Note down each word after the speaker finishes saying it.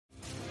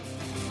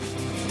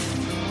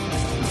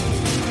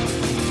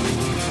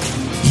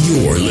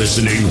You're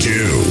listening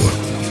to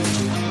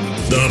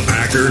the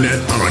Packernet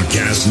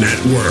Podcast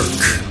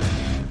Network.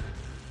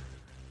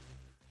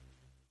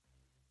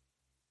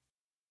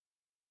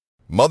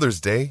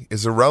 Mother's Day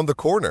is around the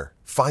corner.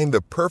 Find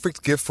the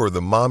perfect gift for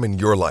the mom in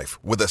your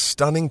life with a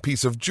stunning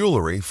piece of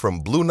jewelry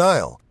from Blue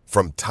Nile.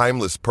 From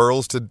timeless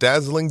pearls to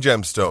dazzling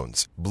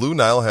gemstones, Blue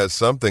Nile has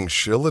something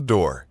she'll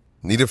adore.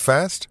 Need it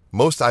fast?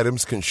 Most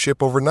items can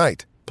ship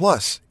overnight.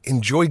 Plus,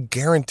 enjoy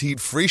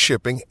guaranteed free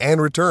shipping and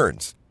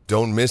returns.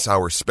 Don't miss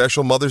our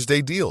special Mother's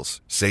Day deals.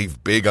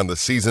 Save big on the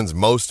season's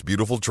most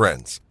beautiful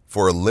trends.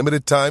 For a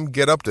limited time,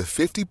 get up to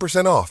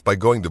 50% off by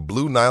going to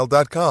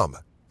BlueNile.com.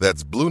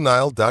 That's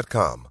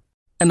BlueNile.com.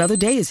 Another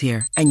day is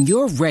here, and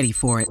you're ready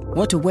for it.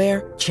 What to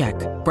wear? Check.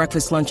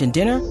 Breakfast, lunch, and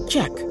dinner?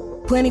 Check.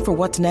 Planning for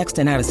what's next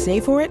and how to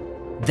save for it?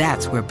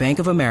 That's where Bank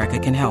of America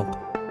can help.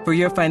 For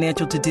your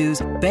financial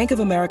to-dos, Bank of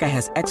America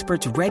has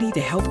experts ready to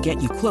help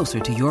get you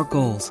closer to your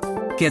goals.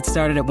 Get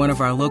started at one of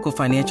our local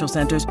financial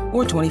centers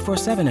or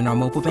 24/7 in our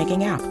mobile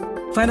banking app.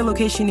 Find a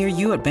location near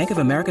you at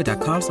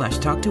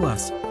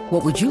bankofamerica.com/talktous.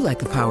 What would you like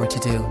the power to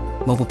do?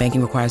 Mobile banking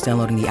requires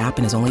downloading the app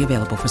and is only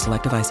available for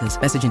select devices.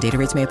 Message and data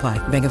rates may apply.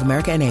 Bank of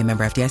America N.A.,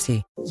 member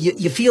FDIC.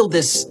 You feel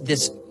this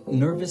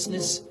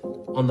nervousness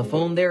on the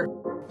phone there?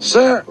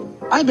 Sir,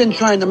 I've been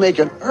trying to make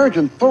an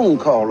urgent phone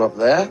call up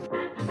there.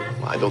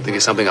 I don't think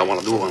it's something I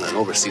want to do on an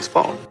overseas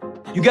phone.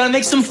 You gotta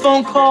make some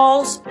phone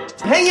calls.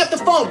 Hang up the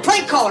phone.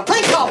 Prank caller.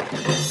 Prank caller.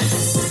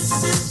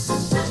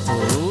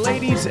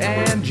 Ladies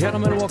and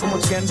gentlemen, welcome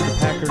once again to the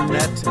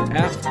Packernet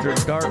After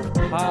Dark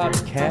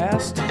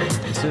podcast.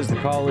 This is the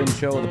call-in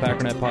show of the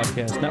Packernet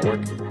Podcast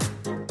Network.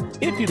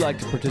 If you'd like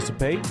to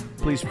participate,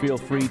 please feel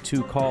free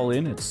to call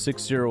in at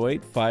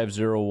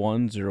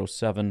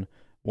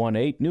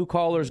 608-501-0718. New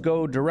callers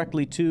go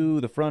directly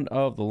to the front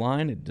of the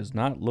line. It does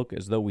not look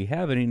as though we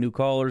have any new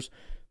callers,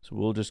 so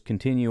we'll just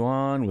continue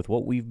on with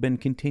what we've been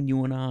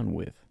continuing on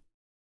with.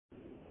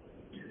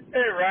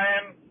 Hey,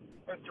 Ryan.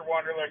 Mr.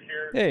 Wonderlick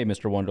here. Hey,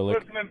 Mr.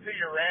 Wonderlick. Listening to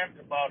your rant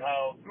about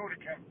how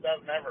Gutekunst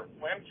doesn't ever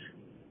flinch,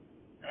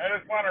 and I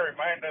just want to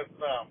remind us,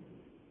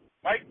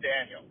 Mike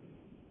Daniels.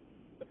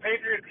 The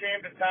Patriots came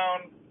to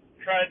town,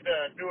 tried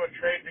to do a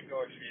trade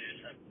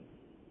negotiation.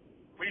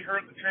 We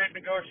heard the trade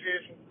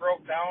negotiations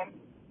broke down,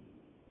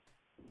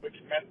 which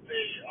meant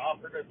they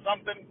offered us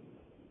something,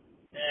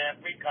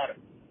 and we cut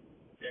it.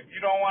 If you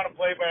don't want to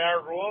play by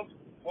our rules,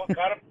 we'll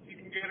cut him. You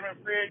can get him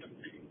in free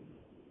agency.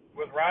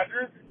 With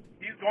Rodgers,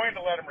 he's going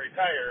to let him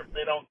retire if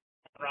they don't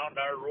around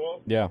our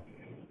rules. Yeah.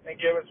 And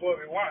give us what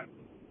we want.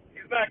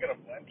 He's not going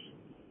to flinch.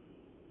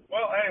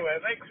 Well, anyway,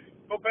 thanks.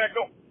 Go back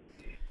home.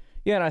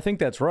 Yeah, and I think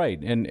that's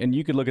right. And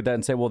you could look at that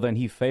and say, well, then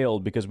he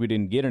failed because we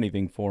didn't get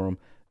anything for him.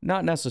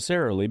 Not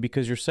necessarily,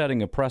 because you're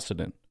setting a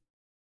precedent.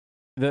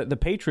 The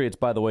Patriots,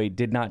 by the way,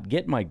 did not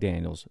get Mike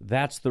Daniels.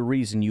 That's the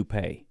reason you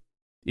pay.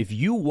 If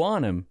you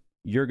want him,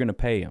 you're going to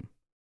pay him.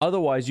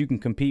 Otherwise, you can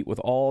compete with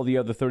all the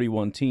other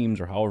 31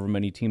 teams or however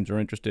many teams are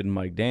interested in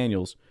Mike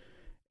Daniels,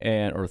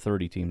 or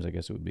 30 teams, I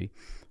guess it would be.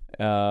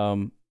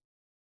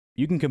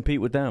 You can compete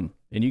with them,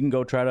 and you can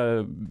go try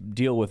to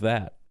deal with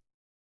that.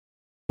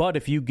 But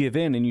if you give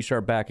in and you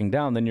start backing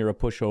down, then you're a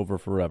pushover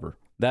forever.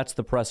 That's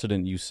the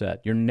precedent you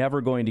set. You're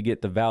never going to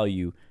get the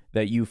value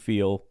that you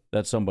feel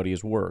that somebody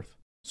is worth.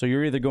 So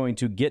you're either going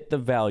to get the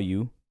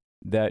value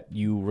that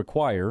you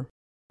require,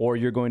 or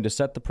you're going to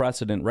set the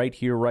precedent right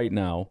here, right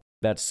now,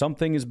 that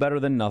something is better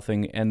than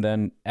nothing, and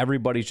then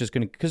everybody's just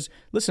going to... Because,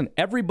 listen,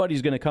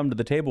 everybody's going to come to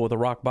the table with a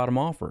rock-bottom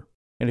offer.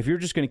 And if you're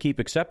just going to keep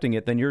accepting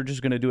it, then you're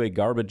just going to do a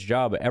garbage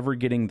job ever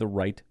getting the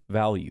right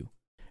value.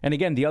 And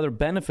again, the other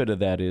benefit of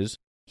that is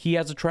he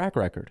has a track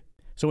record.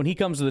 So when he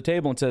comes to the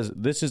table and says,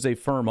 this is a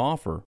firm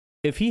offer,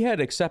 if he had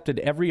accepted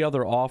every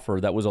other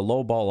offer that was a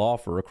low-ball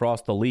offer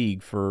across the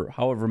league for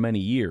however many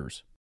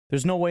years,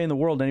 there's no way in the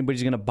world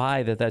anybody's going to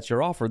buy that that's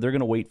your offer. They're going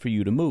to wait for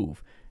you to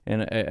move.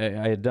 And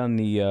I had done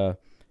the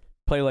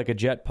Play Like a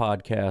Jet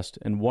podcast,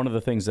 and one of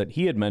the things that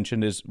he had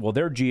mentioned is, well,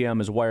 their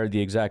GM is wired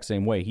the exact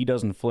same way. He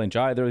doesn't flinch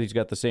either. He's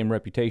got the same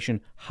reputation.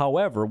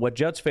 However, what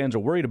Jets fans are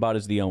worried about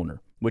is the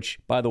owner, which,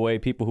 by the way,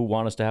 people who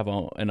want us to have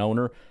an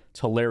owner, it's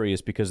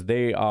hilarious because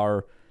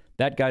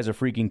that guy's a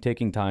freaking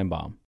ticking time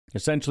bomb.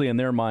 Essentially, in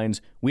their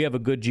minds, we have a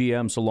good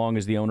GM so long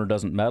as the owner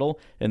doesn't meddle,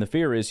 and the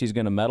fear is he's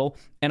going to meddle.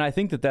 And I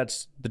think that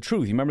that's the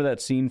truth. You remember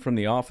that scene from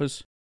The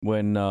Office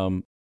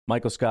when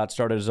Michael Scott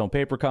started his own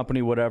paper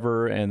company,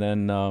 whatever, and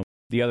then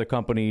the other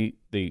company,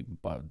 the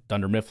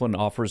Dunder Mifflin,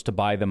 offers to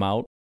buy them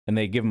out, and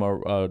they give him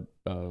a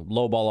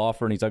lowball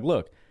offer, and he's like,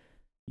 look,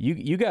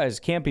 you guys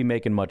can't be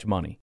making much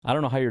money. I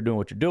don't know how you're doing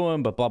what you're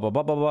doing, but blah, blah,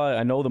 blah, blah, blah.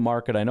 I know the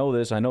market. I know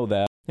this. I know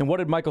that. And what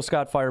did Michael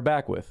Scott fire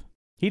back with?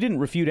 He didn't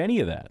refute any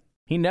of that.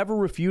 He never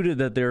refuted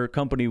that their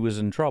company was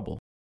in trouble.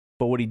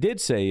 But what he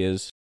did say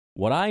is,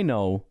 what I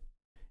know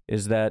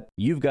is that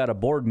you've got a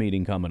board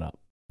meeting coming up.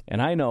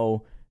 And I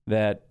know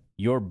that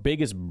your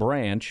biggest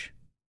branch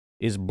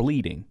is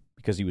bleeding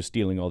because he was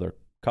stealing all their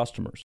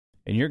customers.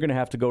 And you're going to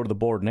have to go to the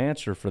board and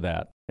answer for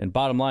that. And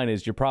bottom line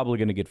is you're probably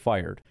going to get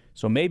fired.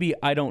 So maybe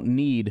I don't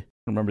need,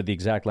 remember the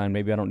exact line,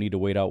 maybe I don't need to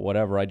wait out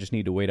whatever. I just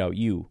need to wait out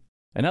you.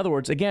 In other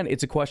words, again,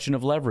 it's a question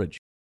of leverage.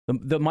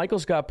 The Michael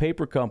Scott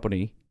Paper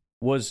Company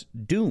was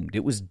doomed.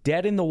 It was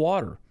dead in the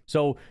water.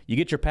 So you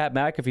get your Pat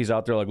McAfee's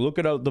out there like, look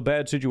at the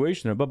bad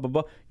situation. Blah, blah,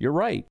 blah. You're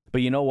right.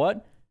 But you know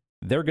what?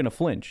 They're going to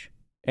flinch.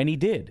 And he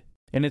did.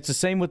 And it's the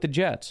same with the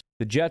Jets.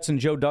 The Jets and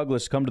Joe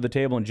Douglas come to the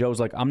table, and Joe's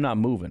like, I'm not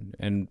moving.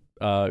 And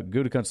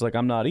Gutekunst's like,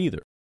 I'm not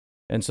either.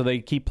 And so they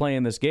keep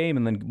playing this game.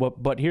 And then,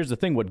 but here's the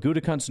thing. What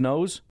Gutekunst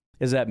knows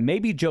is that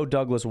maybe Joe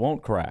Douglas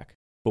won't crack,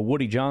 but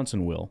Woody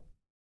Johnson will.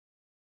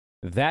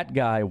 That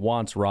guy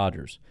wants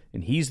Rodgers.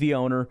 And he's the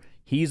owner.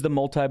 He's the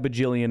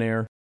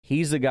multi-bajillionaire.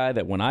 He's the guy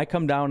that when I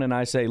come down and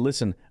I say,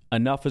 listen,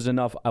 enough is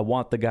enough, I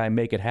want the guy,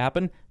 make it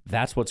happen,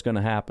 that's what's going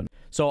to happen.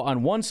 So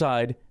on one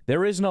side,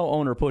 there is no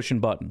owner pushing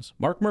buttons.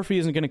 Mark Murphy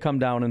isn't going to come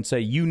down and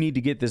say, you need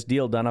to get this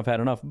deal done, I've had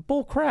enough.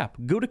 Bull crap.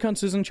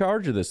 Gutekunst is in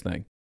charge of this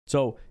thing.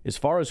 So as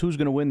far as who's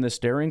going to win this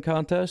staring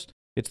contest,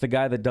 it's the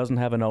guy that doesn't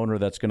have an owner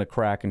that's going to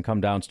crack and come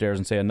downstairs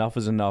and say, enough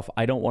is enough,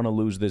 I don't want to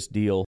lose this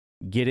deal,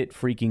 get it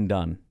freaking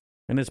done.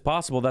 And it's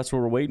possible that's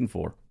what we're waiting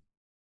for.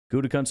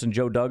 Gutekunst and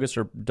Joe Douglas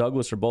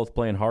are both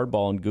playing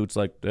hardball, and Goots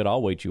like,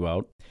 I'll wait you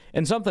out.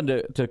 And something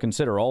to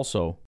consider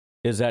also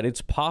is that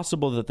it's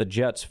possible that the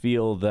Jets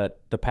feel that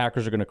the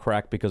Packers are going to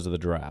crack because of the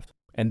draft.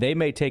 And they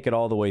may take it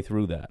all the way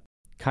through that,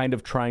 kind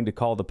of trying to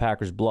call the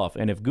Packers bluff.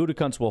 And if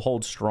Gutekunst will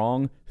hold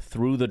strong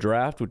through the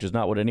draft, which is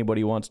not what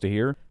anybody wants to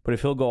hear, but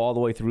if he'll go all the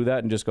way through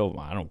that and just go,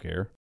 I don't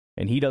care,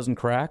 and he doesn't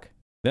crack,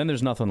 then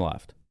there's nothing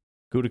left.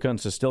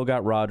 Gutekunst has still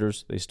got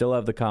Rodgers. They still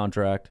have the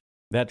contract.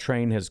 That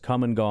train has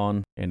come and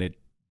gone, and it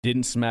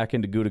didn't smack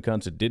into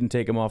Gutekunst. It didn't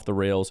take him off the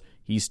rails.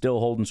 He's still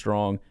holding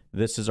strong.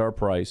 This is our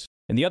price.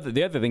 And the other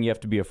thing you have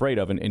to be afraid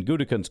of, and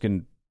Gutekunst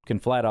can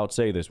flat out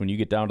say this when you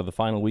get down to the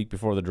final week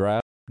before the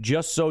draft,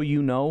 just so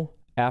you know,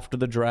 after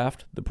the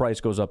draft, the price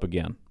goes up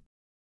again.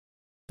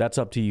 That's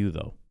up to you,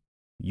 though.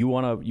 You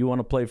want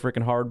to play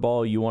freaking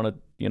hardball. You want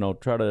to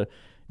try to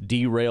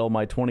derail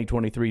my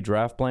 2023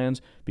 draft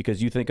plans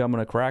because you think I'm going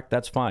to crack.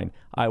 That's fine.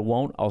 I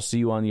won't. I'll see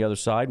you on the other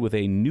side with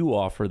a new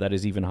offer that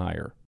is even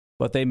higher.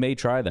 But they may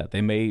try that.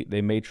 They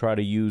may try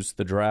to use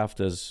the draft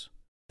as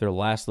their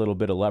last little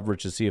bit of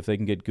leverage to see if they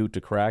can get Goot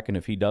to crack. And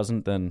if he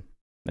doesn't, then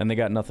they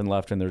got nothing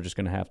left, and they're just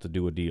going to have to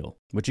do a deal.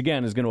 Which,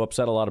 again, is going to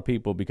upset a lot of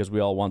people because we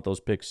all want those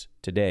picks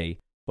today.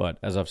 But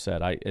as I've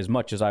said, as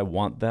much as I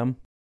want them,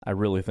 I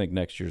really think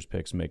next year's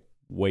picks make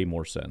way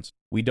more sense.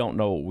 We don't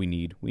know what we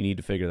need. We need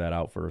to figure that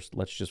out first.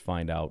 Let's just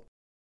find out.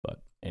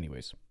 But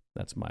anyways,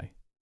 that's my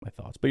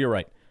thoughts. But you're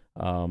right.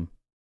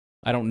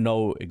 I don't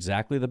know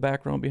exactly the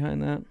background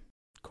behind that.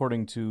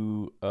 According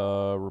to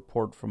a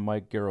report from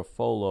Mike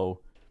Garafolo,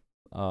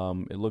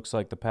 it looks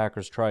like the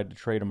Packers tried to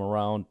trade him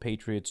around.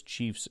 Patriots,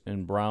 Chiefs,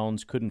 and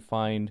Browns couldn't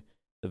find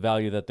the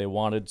value that they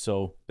wanted,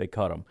 so they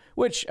cut him.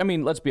 Which, I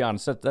mean, let's be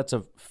honest, that's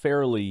a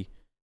fairly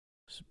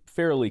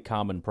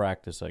common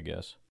practice, I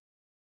guess.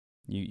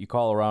 You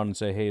call around and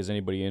say, hey, is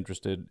anybody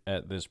interested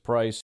at this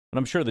price? And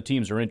I'm sure the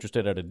teams are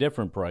interested at a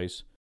different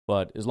price,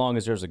 but as long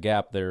as there's a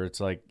gap there, it's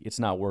like, it's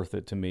not worth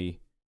it to me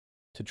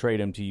to trade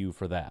him to you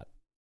for that.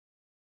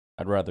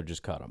 I'd rather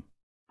just cut him.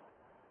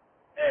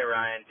 Hey,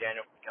 Ryan,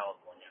 Daniel from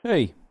California.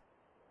 Hey.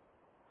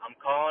 I'm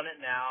calling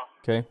it now.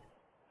 Okay.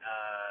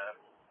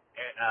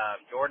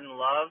 Jordan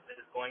Love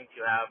is going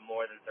to have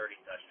more than 30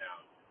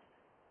 touchdowns.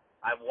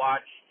 I've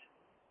watched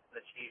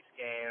the Chiefs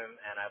game,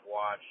 and I've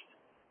watched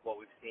what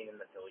we've seen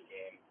in the Philly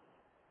game.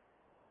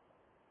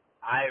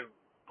 I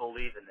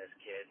believe in this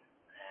kid,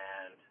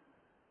 and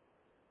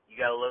you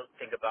got to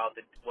think about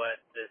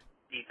what the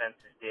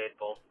defenses did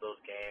both of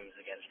those games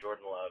against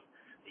Jordan Love.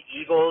 The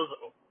Eagles,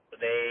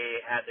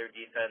 they had their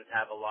defense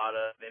have a lot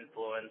of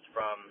influence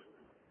from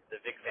the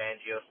Vic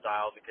Fangio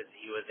style because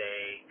he was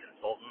a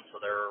consultant,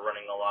 so they were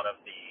running a lot of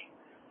the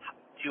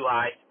too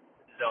high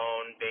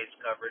zone-based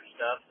coverage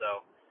stuff.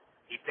 So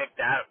he picked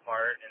that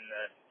apart in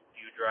the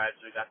few drives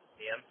we got to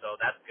see him. So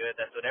that's good.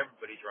 That's what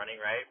everybody's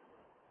running, right?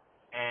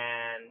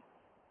 And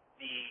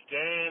the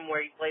game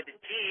where he played the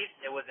Chiefs,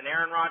 it was an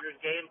Aaron Rodgers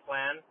game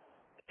plan.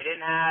 They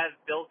didn't have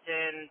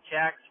built-in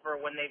checks for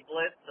when they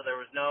blitzed, so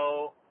there was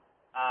no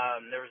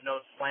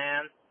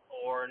slants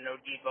or no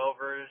deep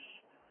overs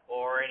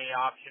or any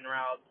option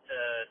routes to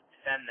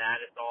defend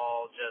that. It's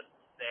all just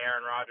the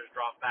Aaron Rodgers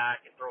drop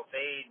back and throw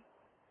fade,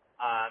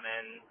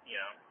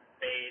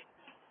 fade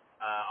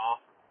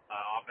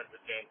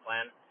offensive game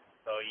plan.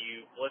 So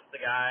you blitz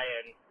the guy,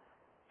 and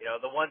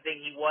the one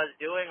thing he was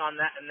doing in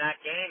that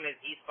game is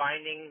he's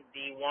finding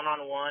the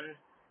one-on-one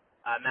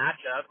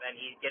matchup, and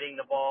he's getting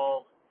the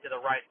ball to the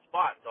right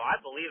spot. So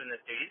I believe in this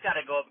dude. He's got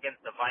to go up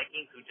against the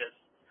Vikings, who just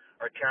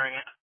are tearing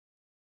it.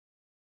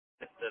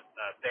 The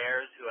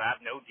Bears, who have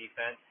no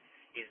defense.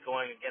 He's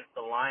going against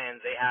the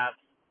Lions.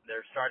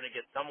 They're starting to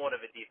get somewhat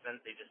of a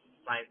defense. They just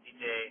signed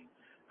C.J.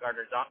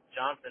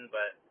 Gardner-Johnson,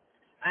 but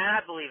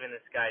I believe in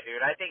this guy,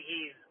 dude. I think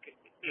he's,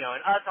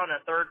 and us on a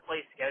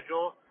third-place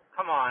schedule,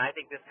 come on, I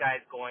think this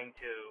guy's going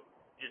to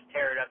just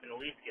tear it up and at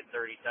least get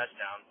 30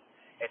 touchdowns.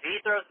 If he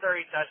throws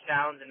 30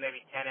 touchdowns and maybe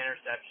 10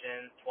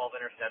 interceptions, 12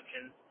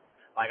 interceptions,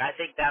 I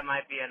think that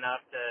might be enough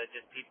to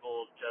just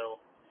people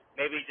to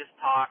maybe just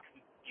talk,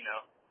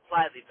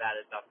 slightly bad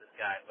about this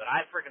guy, but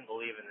I freaking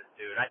believe in this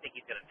dude. I think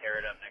he's going to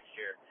tear it up next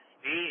year.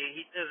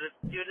 There's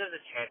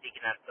a chance he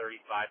can have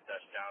 35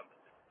 touchdowns.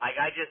 Like,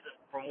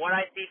 from what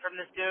I see from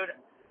this dude,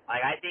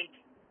 like, I think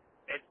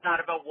it's not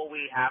about what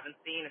we haven't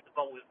seen. It's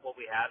about what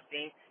we have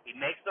seen. He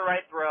makes the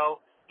right throw.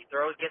 He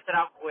gets it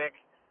out quick,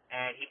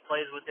 and he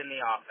plays within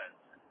the offense.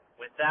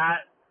 With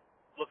that,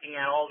 looking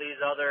at all these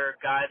other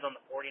guys on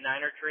the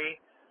 49er tree,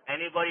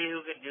 anybody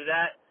who can do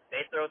that,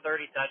 they throw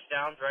 30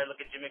 touchdowns, right? Look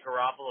at Jimmy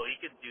Garoppolo. He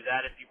could do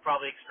that if you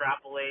probably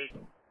extrapolate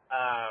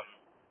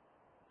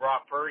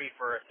Brock Purdy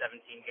for a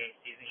 17-game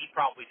season. He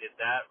probably did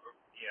that,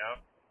 you know.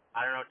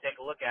 I don't know, take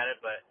a look at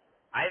it, but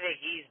I think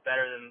he's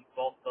better than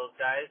both those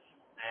guys,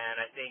 and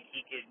I think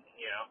he could,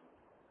 you know,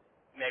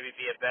 maybe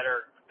be a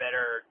better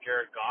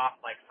Jared Goff,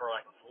 like for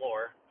like a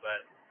floor,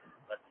 but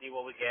let's see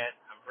what we get.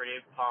 I'm pretty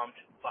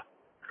pumped.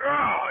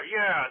 Oh,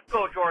 yeah,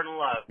 go Jordan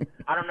Love.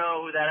 I don't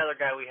know who that other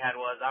guy we had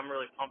was. I'm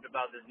really pumped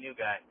about this new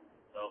guy.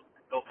 So,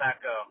 go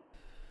Pack, go.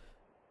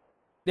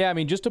 Yeah, I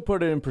mean, just to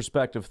put it in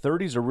perspective,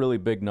 30 is a really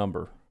big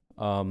number.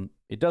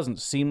 It doesn't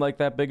seem like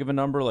that big of a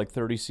number. Like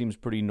 30 seems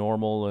pretty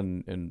normal,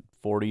 and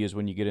 40 is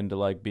when you get into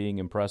like being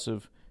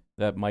impressive.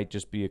 That might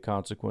just be a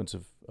consequence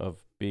of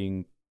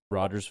being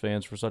Rodgers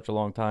fans for such a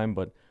long time.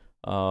 But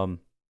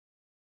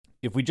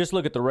if we just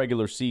look at the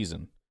regular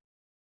season,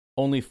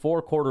 only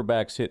 4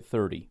 quarterbacks hit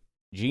 30.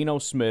 Geno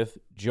Smith,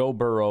 Joe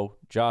Burrow,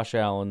 Josh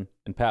Allen,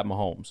 and Pat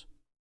Mahomes.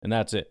 And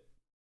that's it.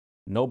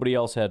 Nobody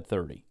else had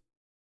 30.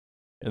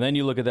 And then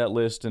you look at that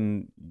list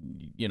and,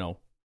 you know,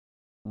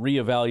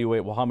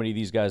 reevaluate, well, how many of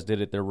these guys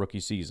did it their rookie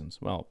seasons?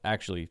 Well,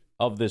 actually,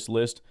 of this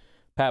list,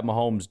 Pat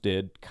Mahomes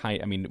did,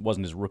 it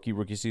wasn't his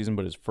rookie season,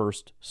 but his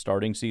first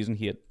starting season,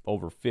 he hit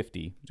over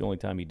 50. It's the only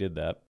time he did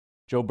that.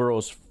 Joe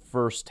Burrow's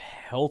first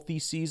healthy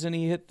season,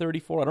 he hit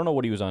 34. I don't know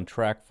what he was on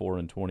track for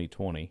in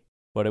 2020,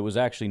 but it was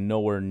actually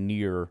nowhere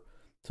near.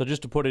 So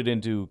just to put it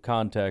into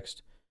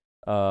context,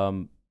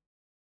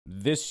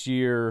 this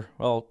year,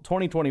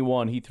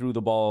 2021, he threw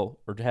the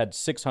ball or had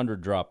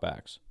 600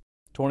 dropbacks.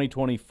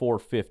 2020,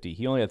 450.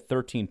 He only had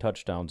 13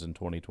 touchdowns in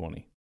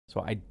 2020.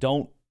 So I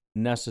don't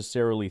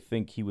necessarily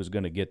think he was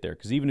going to get there,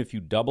 because even if you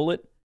double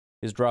it,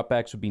 his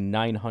dropbacks would be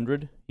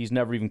 900. He's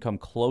never even come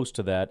close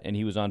to that, and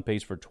he was on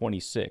pace for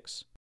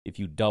 26 if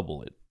you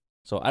double it.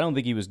 So I don't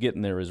think he was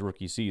getting there his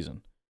rookie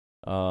season.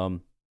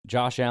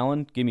 Josh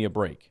Allen, give me a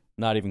break.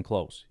 Not even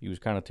close. He was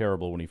kind of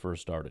terrible when he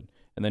first started.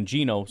 And then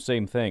Geno,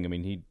 same thing. I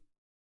mean, he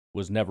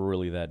was never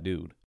really that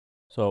dude.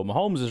 So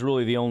Mahomes is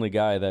really the only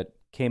guy that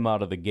came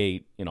out of the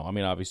gate. You know, I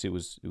mean, obviously it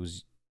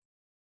was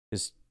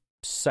his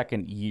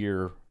second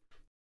year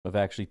of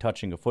actually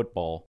touching a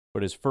football,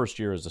 but his first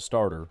year as a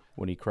starter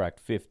when he cracked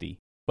 50.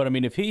 But I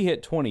mean, if he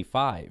hit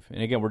 25,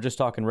 and again, we're just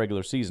talking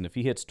regular season, if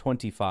he hits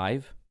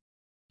 25,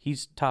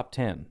 he's top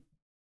 10.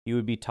 He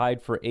would be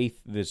tied for 8th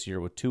this year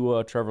with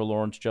Tua, Trevor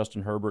Lawrence,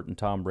 Justin Herbert, and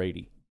Tom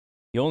Brady.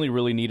 He only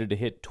really needed to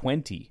hit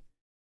 20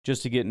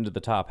 just to get into the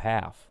top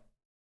half.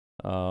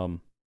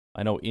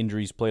 I know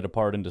injuries played a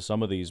part into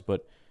some of these,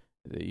 but,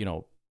 you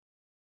know,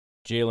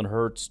 Jalen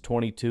Hurts,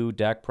 22,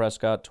 Dak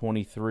Prescott,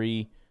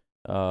 23,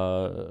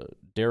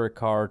 Derek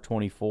Carr,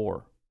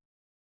 24.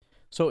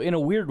 So in a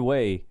weird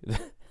way,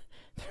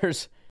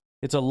 it's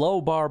a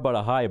low bar but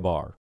a high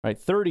bar, right?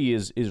 30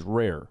 is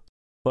rare.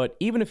 But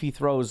even if he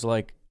throws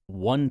like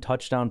 1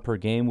 touchdown per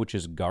game, which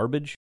is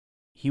garbage,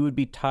 he would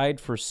be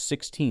tied for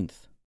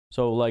 16th.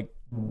 So, like,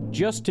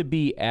 just to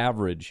be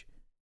average,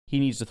 he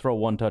needs to throw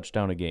 1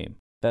 touchdown a game.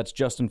 That's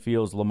Justin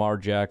Fields, Lamar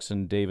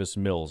Jackson, Davis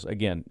Mills.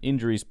 Again,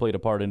 injuries played a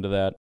part into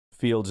that.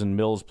 Fields and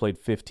Mills played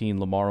 15,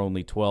 Lamar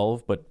only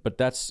 12. But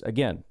that's,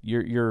 again,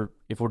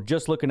 if we're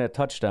just looking at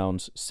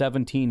touchdowns,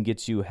 17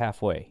 gets you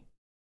halfway.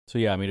 So,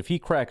 yeah, I mean, if he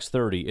cracks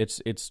 30,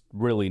 it's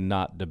really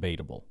not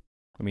debatable.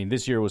 I mean,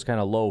 this year was kind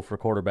of low for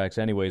quarterbacks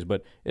anyways,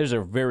 but there's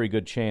a very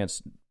good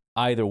chance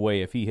either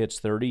way, if he hits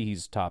 30,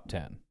 he's top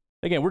 10.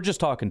 Again, we're just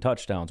talking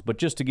touchdowns, but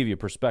just to give you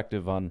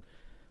perspective on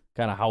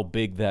kind of how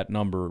big that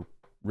number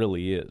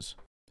really is,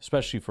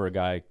 especially for a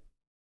guy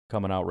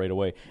coming out right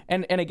away.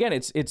 And again,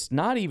 it's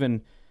not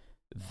even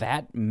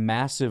that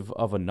massive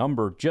of a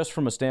number just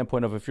from a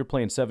standpoint of if you're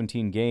playing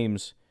 17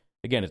 games,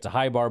 again, it's a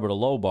high bar but a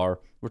low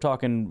bar. We're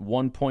talking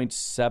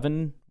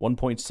 1.7,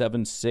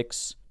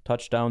 1.76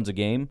 touchdowns a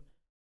game.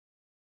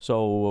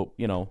 So,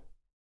 you know,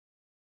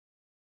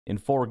 in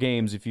 4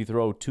 games, if you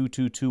throw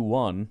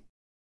 2-2-2-1,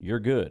 you're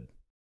good.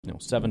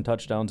 7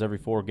 touchdowns every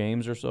 4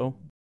 games or so.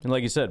 And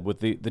like you said, with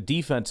the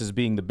defense as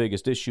being the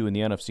biggest issue in the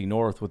NFC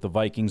North with the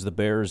Vikings, the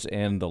Bears,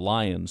 and the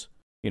Lions,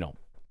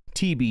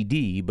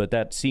 TBD, but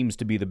that seems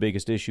to be the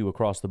biggest issue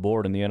across the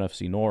board in the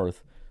NFC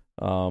North.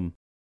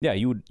 Yeah,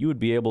 you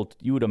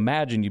would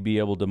imagine you'd be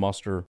able to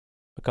muster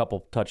a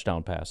couple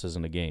touchdown passes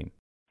in a game.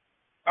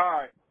 All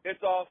right,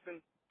 it's Austin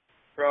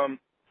from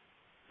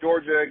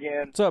Georgia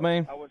again. What's up,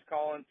 man? I was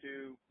calling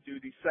to do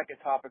the second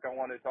topic I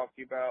wanted to talk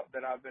to you about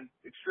that I've been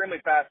extremely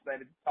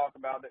fascinated to talk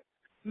about that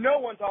no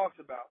one talks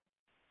about.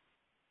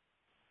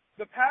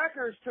 The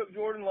Packers took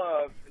Jordan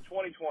Love in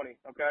 2020,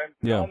 okay?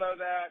 We all know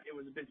that.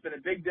 It's been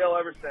a big deal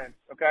ever since,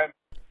 okay?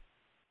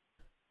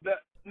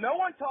 no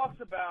one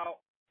talks about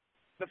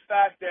the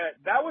fact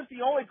that that was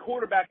the only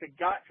quarterback that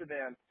got to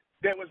them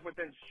that was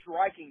within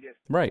striking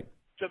distance. Right.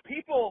 So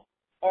people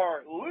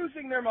are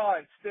losing their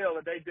minds still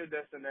that they did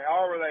this and they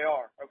are where they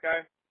are,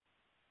 okay?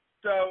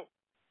 So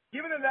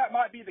given that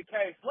might be the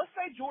case, let's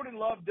say Jordan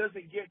Love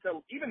doesn't get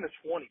to even the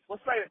 20s.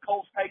 Let's say the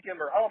Colts take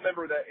him, or I don't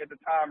remember that at the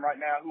time right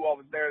now who all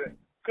was there that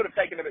could have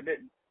taken him but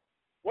didn't.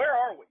 Where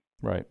are we?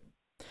 Right.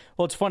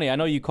 Well, it's funny. I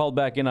know you called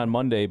back in on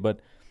Monday, but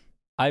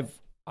I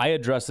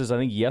addressed this, I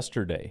think,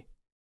 yesterday,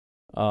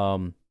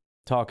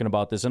 talking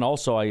about this. And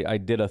also I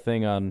did a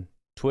thing on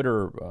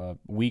Twitter a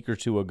week or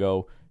two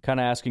ago kind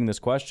of asking this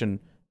question: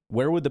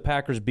 where would the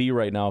Packers be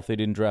right now if they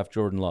didn't draft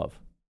Jordan Love?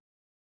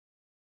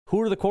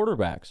 Who are the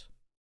quarterbacks?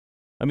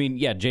 I mean,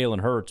 yeah,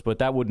 Jalen Hurts, but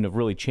that wouldn't have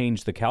really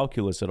changed the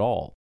calculus at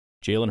all.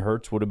 Jalen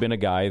Hurts would have been a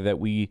guy that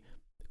we,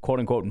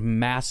 quote-unquote,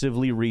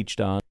 massively reached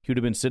on. He would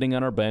have been sitting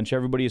on our bench.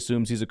 Everybody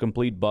assumes he's a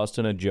complete bust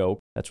and a joke.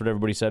 That's what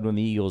everybody said when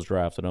the Eagles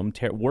drafted him.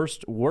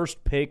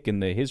 Worst pick in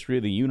the history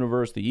of the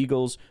universe. The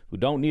Eagles, who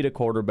don't need a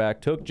quarterback,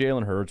 took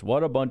Jalen Hurts.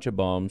 What a bunch of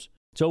bums.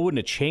 So it wouldn't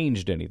have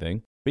changed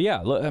anything. But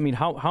yeah, look, I mean,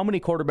 how many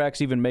quarterbacks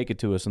even make it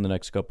to us in the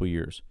next couple of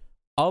years?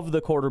 Of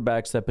the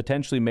quarterbacks that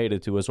potentially made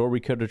it to us or we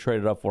could have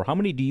traded up for, how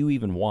many do you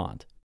even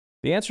want?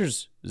 The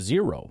answer's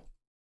zero.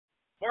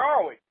 Where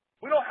are we?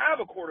 We don't have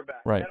a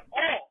quarterback right. at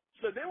all.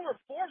 So then we're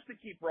forced to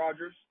keep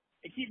Rodgers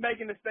and keep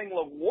making this thing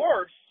look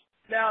worse.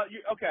 Now,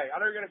 okay, I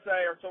know you're going to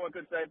say, or someone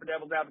could say for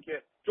devil's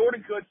advocate,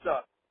 Jordan could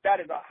suck.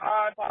 That is a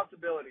high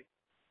possibility.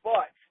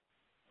 But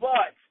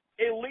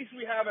at least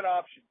we have an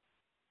option.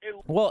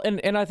 Well,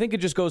 and I think it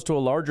just goes to a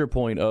larger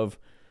point of,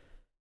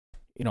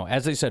 you know,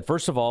 as I said,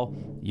 first of all,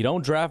 you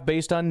don't draft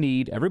based on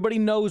need. Everybody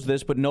knows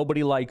this, but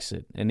nobody likes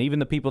it. And even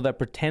the people that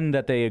pretend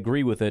that they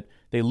agree with it,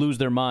 they lose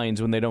their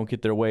minds when they don't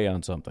get their way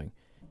on something.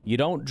 You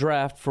don't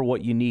draft for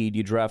what you need.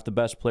 You draft the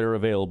best player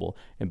available.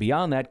 And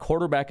beyond that,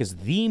 quarterback is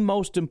the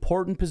most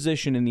important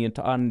position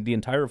on the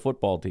entire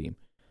football team.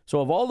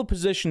 So of all the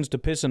positions to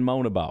piss and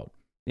moan about,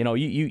 you know,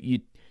 you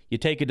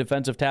take a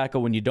defensive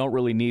tackle when you don't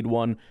really need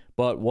one,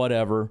 but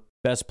whatever,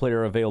 best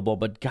player available.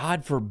 But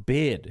God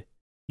forbid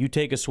you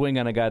take a swing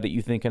on a guy that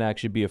you think can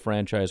actually be a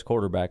franchise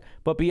quarterback.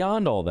 But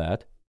beyond all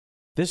that,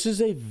 this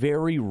is a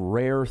very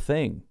rare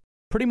thing.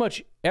 Pretty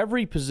much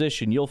every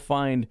position you'll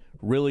find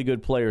really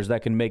good players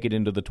that can make it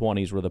into the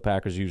 20s where the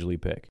Packers usually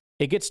pick.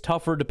 It gets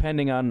tougher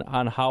depending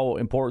on how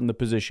important the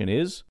position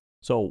is.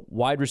 So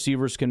wide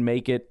receivers can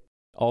make it,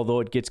 although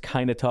it gets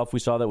kind of tough. We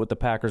saw that with the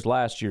Packers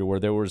last year where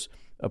there was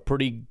a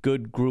pretty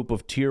good group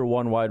of tier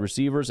 1 wide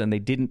receivers and they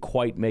didn't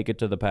quite make it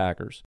to the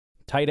Packers.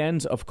 Tight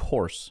ends, of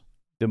course.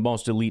 The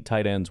most elite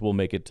tight ends will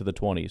make it to the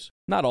 20s.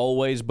 Not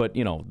always, but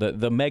you know,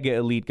 the mega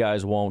elite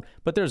guys won't.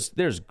 But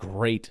there's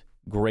great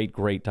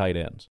tight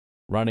ends.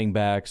 Running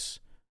backs,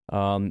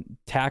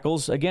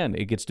 tackles, again,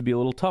 it gets to be a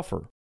little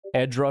tougher.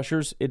 Edge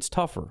rushers, it's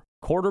tougher.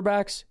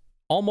 Quarterbacks,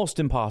 almost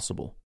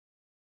impossible.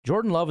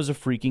 Jordan Love is a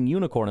freaking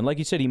unicorn. And like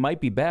you said, he might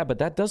be bad, but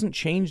that doesn't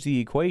change the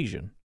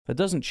equation. That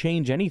doesn't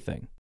change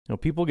anything. You know,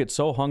 people get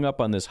so hung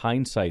up on this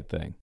hindsight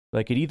thing.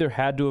 Like it either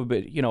had to have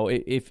been, you know,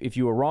 if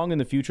you were wrong in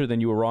the future,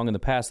 then you were wrong in the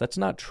past. That's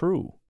not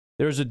true.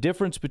 There's a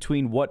difference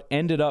between what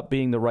ended up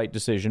being the right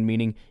decision,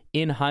 meaning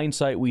in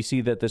hindsight, we see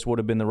that this would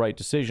have been the right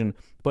decision,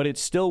 but it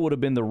still would have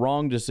been the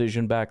wrong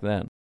decision back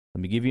then.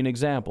 Let me give you an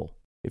example.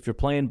 If you're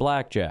playing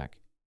blackjack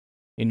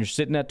and you're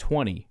sitting at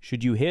 20,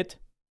 should you hit?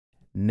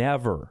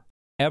 Never.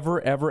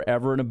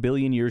 Ever in a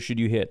billion years should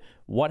you hit.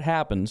 What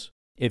happens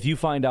if you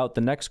find out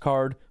the next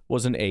card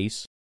was an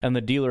ace and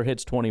the dealer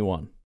hits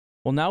 21?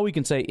 Well, now we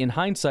can say, in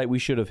hindsight, we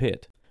should have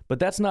hit. But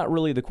that's not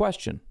really the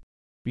question,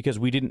 because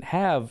we didn't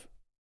have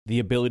the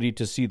ability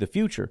to see the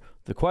future.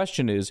 The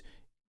question is,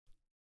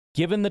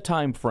 given the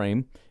time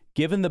frame,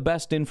 given the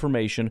best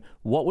information,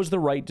 what was the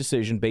right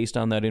decision based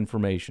on that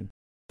information?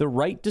 The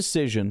right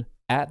decision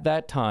at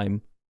that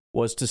time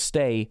was to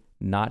stay,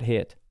 not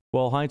hit.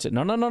 Well, hindsight,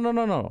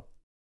 no.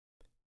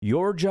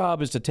 Your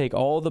job is to take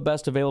all the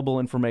best available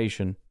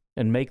information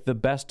and make the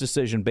best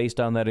decision based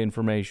on that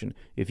information.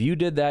 If you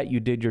did that, you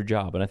did your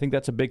job. And I think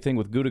that's a big thing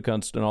with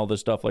Gutekunst and all this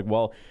stuff. Like,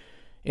 well,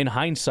 in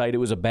hindsight, it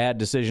was a bad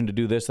decision to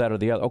do this, that, or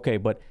the other. Okay,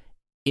 but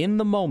in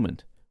the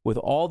moment, with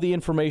all the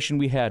information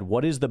we had,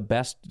 what is the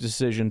best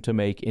decision to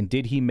make? And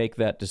did he make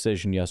that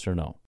decision, yes or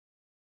no?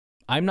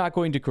 I'm not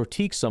going to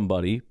critique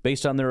somebody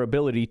based on their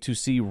ability to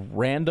see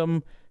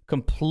random,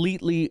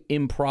 completely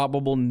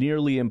improbable,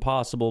 nearly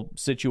impossible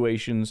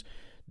situations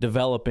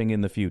developing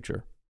in the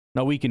future.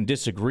 Now, we can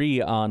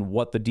disagree on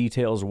what the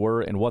details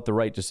were and what the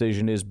right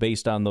decision is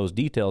based on those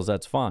details.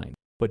 That's fine.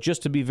 But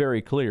just to be very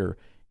clear,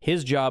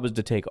 his job is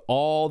to take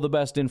all the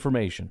best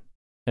information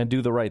and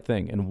do the right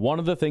thing. And one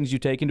of the things you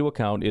take into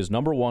account is,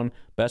 number one,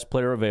 best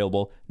player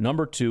available.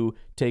 Number two,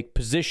 take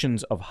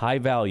positions of high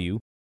value.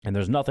 And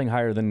there's nothing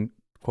higher than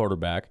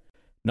quarterback.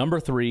 Number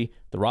three,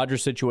 the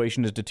Rodgers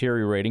situation is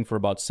deteriorating for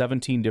about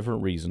 17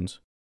 different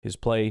reasons. His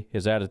play,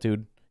 his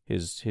attitude,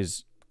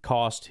 his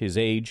cost, his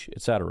age,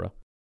 etc.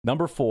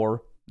 Number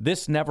four,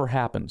 this never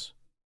happens.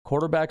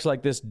 Quarterbacks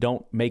like this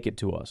don't make it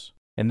to us.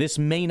 And this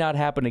may not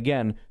happen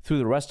again through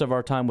the rest of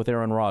our time with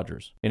Aaron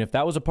Rodgers. And if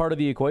that was a part of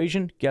the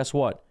equation, guess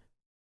what?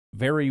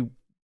 Very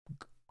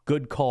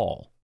good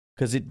call,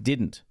 because it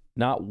didn't.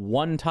 Not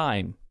one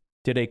time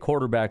did a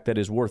quarterback that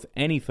is worth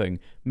anything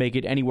make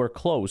it anywhere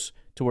close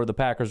to where the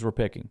Packers were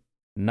picking.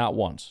 Not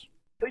once.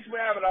 At least we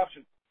have an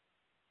option.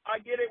 I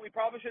get it. We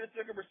probably should have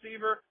took a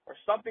receiver or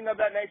something of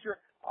that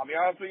nature. I'll be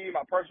honest with you,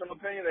 my personal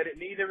opinion, they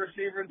didn't need a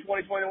receiver in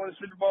 2020 to win the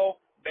Super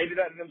Bowl. They did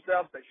that to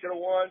themselves. They should have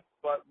won,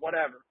 but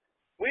whatever.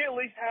 We at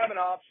least have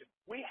an option.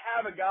 We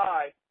have a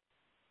guy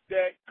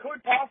that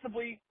could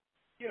possibly,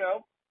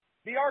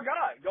 be our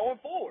guy going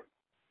forward.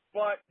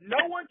 But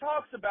no one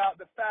talks about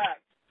the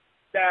fact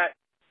that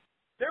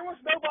there was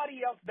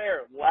nobody else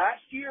there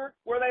last year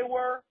where they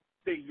were,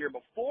 the year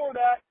before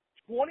that.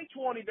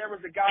 2020, there was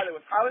a guy that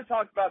was highly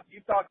talked about,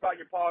 you talked about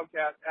in your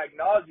podcast ad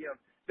nauseum,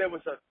 that was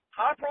a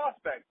high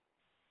prospect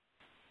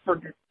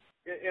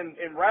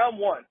in round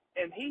one,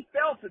 and he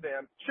fell to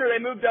them. Sure, they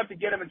moved up to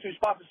get him in 2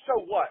 spots, but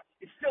so what?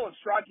 It's still in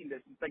striking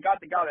distance. They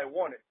got the guy they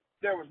wanted.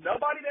 There was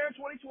nobody there in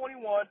 2021.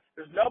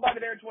 There's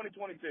nobody there in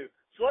 2022.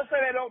 So let's say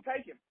they don't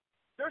take him.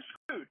 They're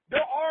screwed.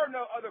 There are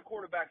no other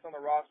quarterbacks on the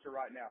roster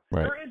right now.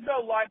 Right. There is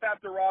no life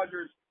after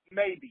Rodgers,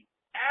 maybe,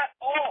 at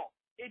all.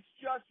 It's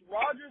just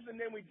Rodgers, and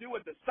then we do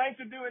what the Saints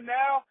are doing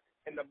now,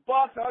 and the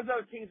Bucs and those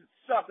other teams that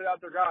suck without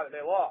their guy that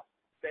they lost.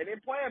 They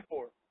didn't plan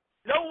for it.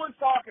 No one's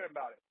talking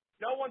about it.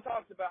 No one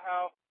talks about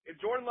how if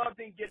Jordan Love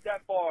didn't get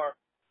that far,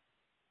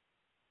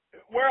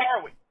 where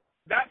are we?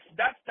 That's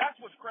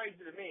what's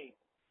crazy to me.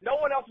 No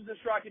one else is in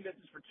striking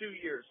distance for 2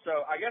 years.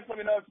 So I guess let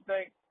me know what you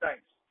think.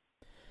 Thanks.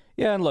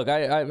 Yeah, and look,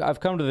 I've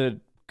come to the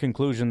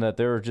conclusion that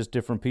there are just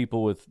different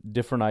people with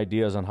different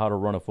ideas on how to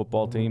run a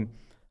football team.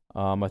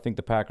 I think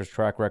the Packers'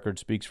 track record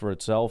speaks for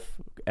itself,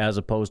 as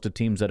opposed to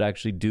teams that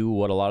actually do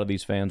what a lot of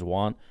these fans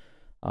want.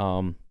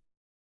 And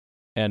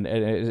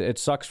it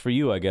sucks for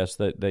you, I guess,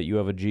 that you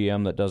have a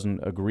GM that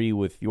doesn't agree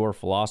with your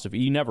philosophy.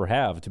 You never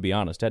have, to be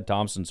honest. Ted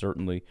Thompson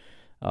certainly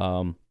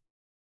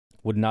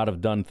would not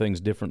have done things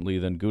differently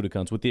than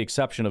Gutekunst, with the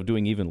exception of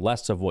doing even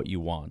less of what you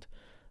want.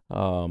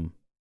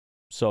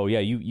 So, yeah,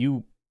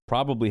 you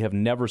probably have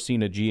never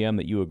seen a GM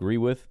that you agree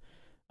with.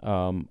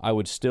 I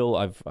would still,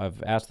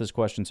 I've asked this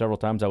question several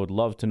times, I would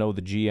love to know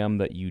the GM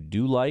that you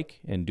do like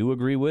and do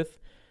agree with,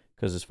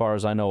 because as far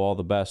as I know, all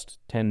the best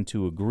tend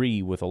to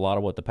agree with a lot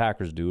of what the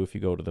Packers do. If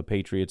you go to the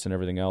Patriots and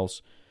everything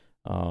else,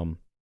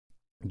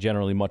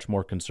 generally much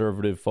more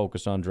conservative,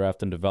 focus on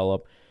draft and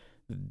develop,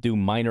 do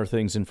minor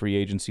things in free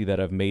agency that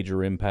have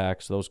major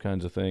impacts, those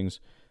kinds of things.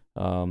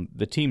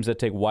 The teams that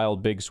take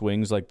wild big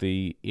swings, like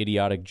the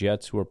idiotic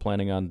Jets who are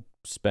planning on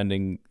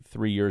spending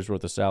 3 years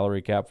worth of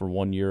salary cap for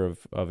 1 year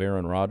of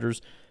Aaron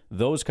Rodgers,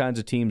 those kinds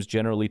of teams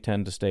generally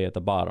tend to stay at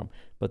the bottom.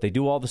 But they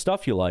do all the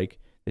stuff you like.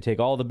 They take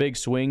all the big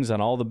swings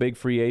on all the big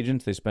free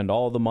agents. They spend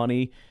all the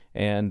money,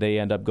 and they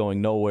end up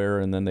going nowhere,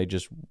 and then they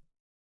just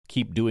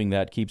keep doing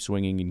that, keep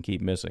swinging, and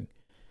keep missing.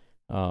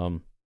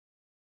 But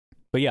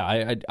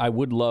yeah, I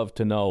would love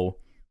to know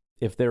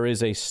if there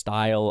is a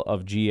style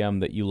of GM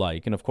that you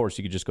like. And of course,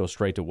 you could just go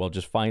straight to, well,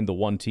 just find the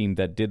one team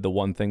that did the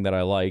one thing that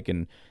I like,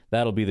 and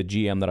that'll be the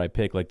GM that I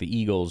pick, like the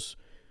Eagles,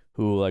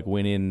 who like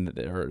went in,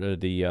 or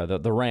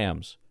the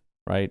Rams,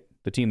 right?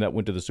 The team that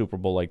went to the Super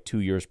Bowl like 2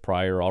 years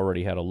prior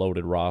already had a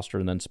loaded roster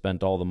and then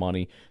spent all the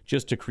money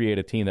just to create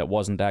a team that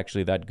wasn't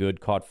actually that good,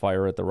 caught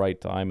fire at the right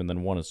time, and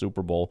then won a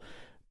Super Bowl,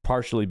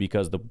 partially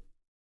because the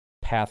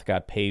path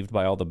got paved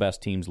by all the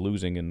best teams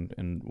losing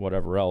and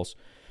whatever else.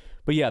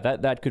 But yeah,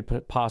 that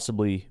could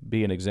possibly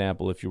be an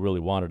example if you really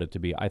wanted it to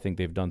be. I think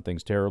they've done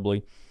things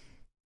terribly,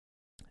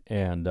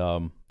 and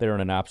they're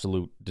in an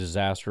absolute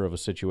disaster of a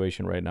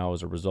situation right now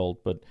as a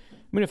result. But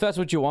I mean, if that's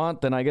what you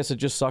want, then I guess it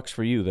just sucks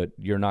for you that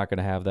you're not going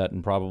to have that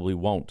and probably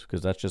won't,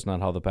 because that's just not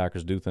how the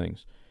Packers do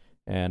things.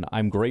 And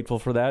I'm grateful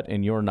for that,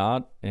 and you're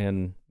not,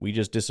 and we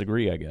just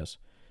disagree, I guess.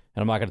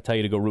 And I'm not going to tell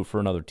you to go root for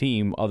another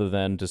team, other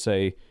than to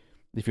say,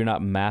 if you're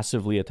not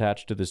massively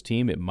attached to this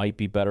team, it might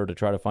be better to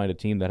try to find a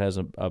team that has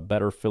a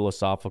better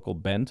philosophical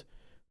bent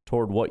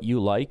toward what you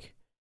like.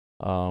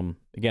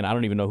 Again, I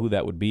don't even know who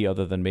that would be,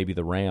 other than maybe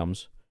the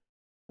Rams.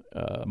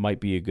 Might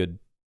be a good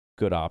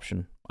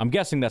option. I'm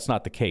guessing that's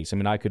not the case. I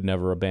mean, I could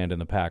never abandon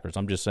the Packers.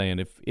 I'm just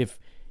saying,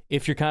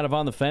 if you're kind of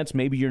on the fence,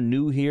 maybe you're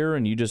new here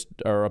and you just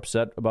are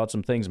upset about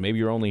some things. Maybe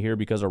you're only here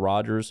because of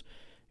Rodgers.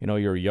 You know,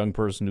 you're a young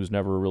person who's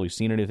never really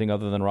seen anything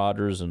other than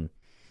Rodgers and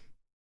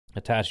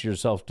attach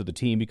yourself to the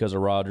team because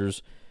of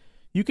Rodgers.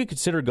 You could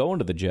consider going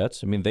to the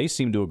Jets. I mean, they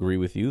seem to agree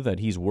with you that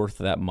he's worth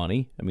that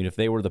money. I mean, if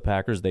they were the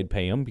Packers, they'd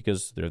pay him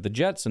because they're the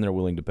Jets and they're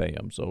willing to pay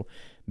him. So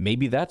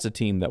maybe that's a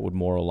team that would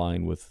more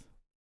align with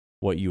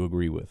what you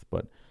agree with.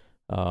 But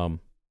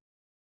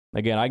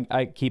again,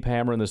 I keep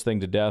hammering this thing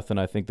to death, and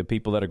I think the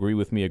people that agree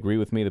with me.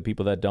 The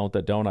people that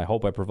don't. I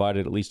hope I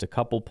provided at least a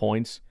couple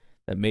points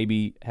that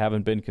maybe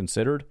haven't been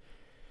considered.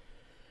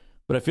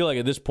 But I feel like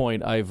at this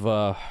point,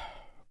 I've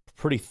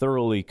pretty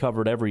thoroughly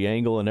covered every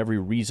angle and every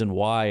reason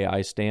why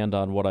I stand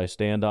on what I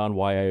stand on,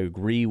 why I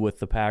agree with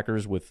the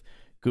Packers with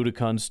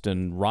Gutekunst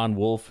and Ron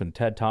Wolf and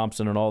Ted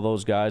Thompson and all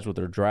those guys with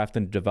their draft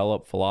and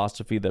develop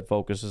philosophy that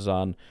focuses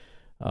on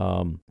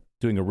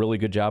doing a really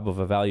good job of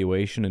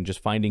evaluation and just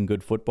finding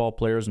good football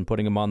players and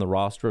putting them on the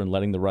roster and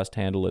letting the rest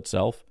handle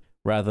itself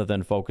rather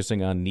than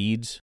focusing on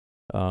needs,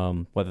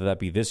 whether that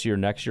be this year,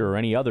 next year, or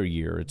any other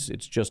year. It's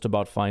just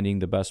about finding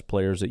the best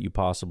players that you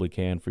possibly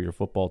can for your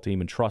football team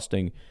and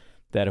trusting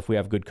that if we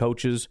have good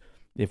coaches,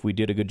 if we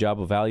did a good job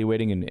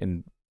evaluating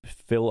and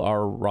fill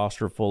our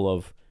roster full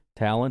of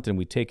talent and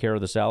we take care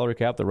of the salary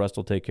cap, the rest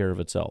will take care of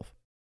itself.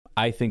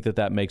 I think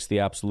that makes the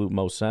absolute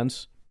most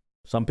sense.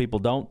 Some people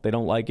don't. They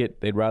don't like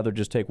it. They'd rather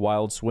just take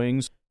wild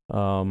swings.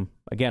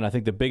 Again, I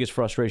think the biggest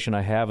frustration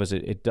I have is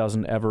it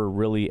doesn't ever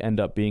really end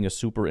up being a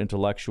super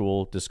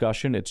intellectual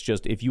discussion. It's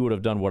just, if you would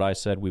have done what I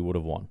said, we would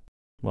have won.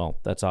 Well,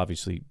 that's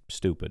obviously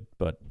stupid,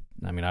 but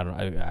I mean,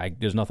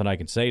 there's nothing I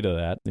can say to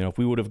that. You know, if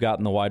we would have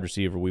gotten the wide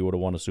receiver, we would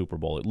have won a Super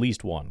Bowl, at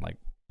least one. Like,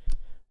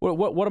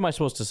 what am I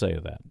supposed to say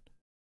to that?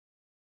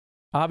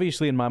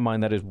 Obviously, in my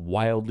mind, that is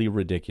wildly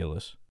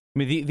ridiculous. I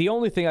mean, the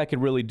only thing I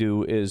could really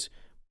do is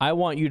I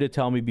want you to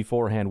tell me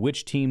beforehand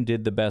which team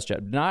did the best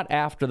job, not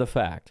after the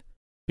fact.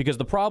 Because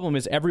the problem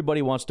is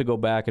everybody wants to go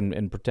back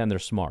and pretend they're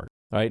smart,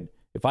 right?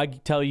 If I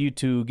tell you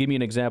to give me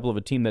an example of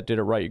a team that did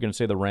it right, you're going to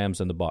say the Rams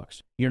and the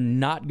Bucs. You're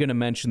not going to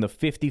mention the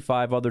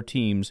 55 other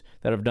teams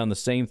that have done the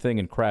same thing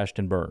and crashed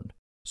and burned.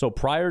 So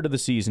prior to the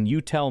season,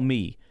 you tell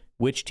me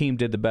which team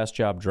did the best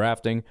job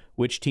drafting,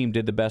 which team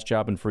did the best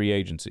job in free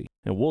agency,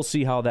 and we'll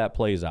see how that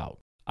plays out.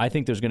 I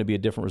think there's going to be a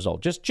different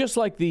result. Just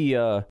like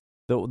the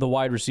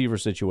wide receiver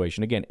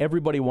situation. Again,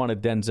 everybody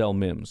wanted Denzel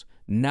Mims.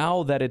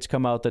 Now that it's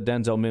come out that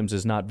Denzel Mims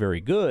is not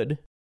very good,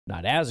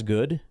 not as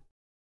good.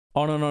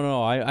 Oh,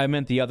 no. I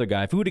meant the other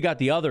guy. If we would have got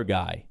the other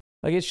guy,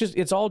 like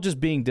it's all just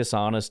being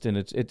dishonest, and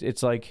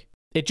it's like,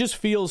 it just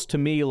feels to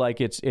me like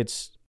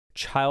it's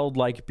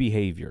childlike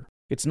behavior.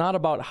 It's not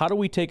about how do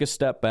we take a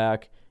step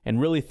back and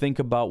really think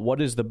about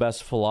what is the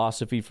best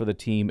philosophy for the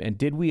team, and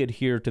did we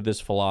adhere to this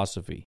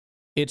philosophy?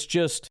 It's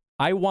just,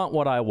 I want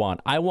what I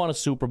want. I want a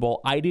Super Bowl.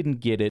 I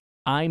didn't get it.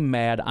 I'm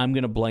mad. I'm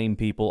going to blame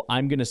people.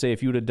 I'm going to say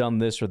if you would have done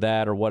this or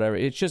that or whatever.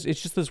 It's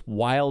just this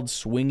wild,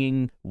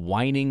 swinging,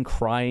 whining,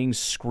 crying,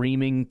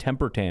 screaming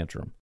temper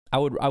tantrum. I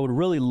would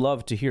really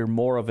love to hear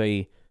more of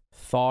a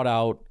thought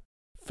out,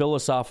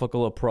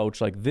 philosophical approach.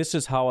 Like, this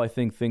is how I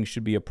think things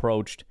should be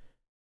approached,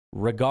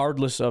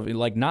 regardless of,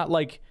 like, not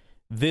like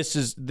this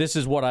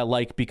is what I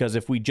like because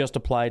if we just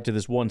applied to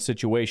this one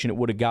situation, it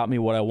would have got me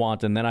what I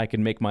want, and then I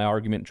can make my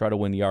argument and try to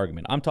win the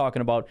argument. I'm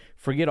talking about,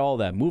 forget all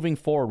that. Moving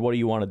forward, what do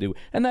you want to do?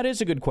 And that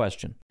is a good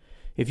question.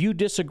 If you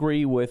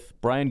disagree with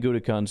Brian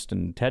Gutekunst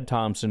and Ted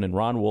Thompson and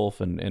Ron Wolf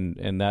and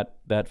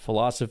that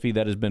philosophy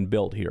that has been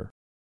built here,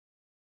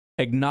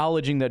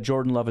 acknowledging that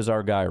Jordan Love is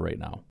our guy right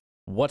now,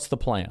 what's the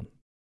plan?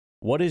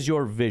 What is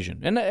your vision?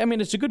 And I mean,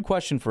 it's a good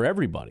question for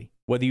everybody,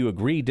 whether you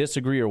agree,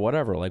 disagree, or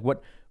whatever. Like,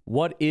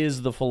 what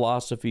is the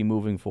philosophy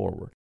moving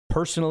forward?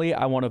 Personally,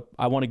 I want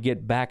to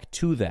get back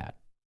to that.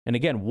 And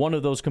again, one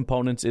of those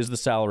components is the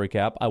salary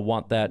cap. I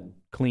want that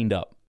cleaned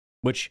up,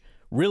 which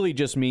really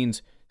just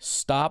means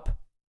stop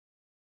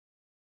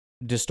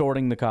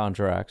distorting the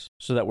contracts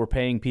so that we're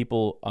paying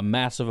people a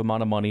massive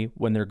amount of money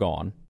when they're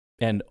gone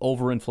and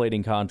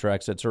overinflating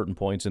contracts at certain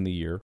points in the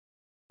year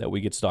that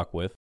we get stuck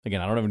with.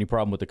 Again, I don't have any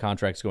problem with the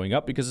contracts going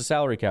up because the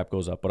salary cap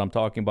goes up, but I'm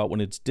talking about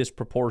when it's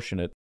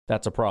disproportionate,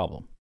 that's a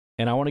problem.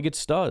 And I want to get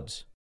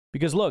studs.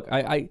 Because look,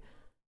 I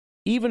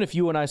even if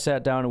you and I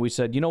sat down and we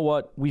said, you know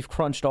what, we've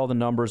crunched all the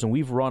numbers and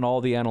we've run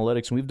all the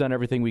analytics and we've done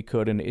everything we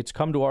could, and it's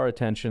come to our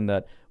attention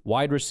that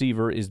wide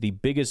receiver is the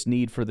biggest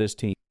need for this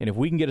team. And if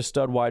we can get a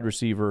stud wide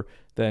receiver,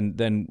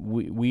 then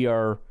we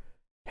are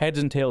heads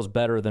and tails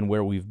better than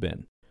where we've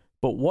been.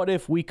 But what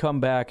if we come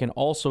back and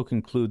also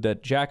conclude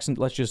that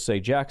let's just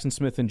say Jackson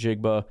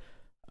Smith-Njigba,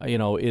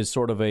 is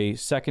sort of a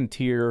second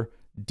tier,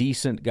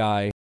 decent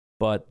guy,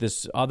 but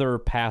this other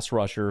pass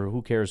rusher,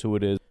 who cares who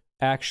it is,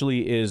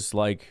 actually is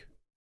like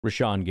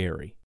Rashawn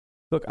Gary.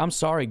 Look, I'm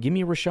sorry, give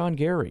me Rashawn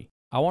Gary.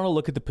 I want to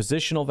look at the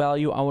positional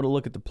value. I want to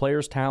look at the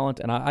player's talent,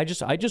 and I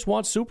just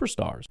want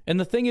superstars. And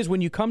the thing is,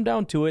 when you come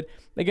down to it,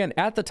 again,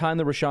 at the time,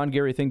 the Rashawn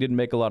Gary thing didn't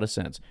make a lot of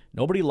sense.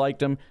 Nobody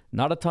liked him.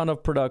 Not a ton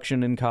of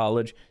production in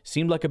college.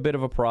 Seemed like a bit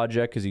of a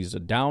project because he's a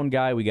down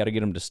guy. We got to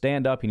get him to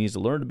stand up. He needs to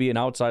learn to be an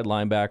outside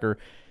linebacker.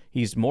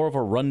 He's more of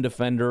a run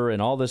defender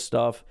and all this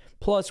stuff.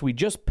 Plus, we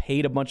just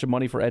paid a bunch of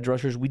money for edge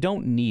rushers. We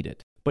don't need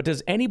it. But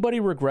does anybody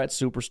regret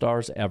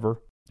superstars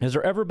ever? Has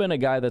there ever been a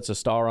guy that's a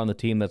star on the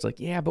team that's like,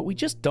 yeah, but we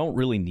just don't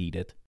really need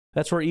it?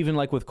 That's where even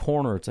like with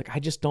corner, it's like, I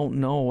just don't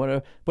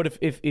know. But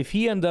if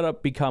he ended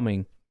up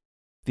becoming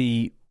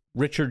the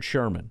Richard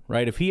Sherman,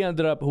 right? If he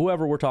ended up,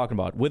 whoever we're talking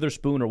about,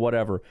 Witherspoon or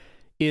whatever,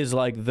 is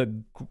like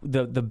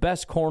the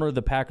best corner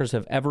the Packers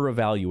have ever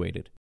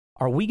evaluated,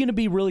 are we going to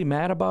be really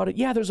mad about it?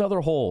 Yeah, there's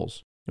other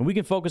holes. And we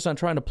can focus on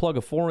trying to plug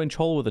a 4-inch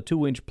hole with a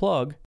 2-inch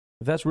plug,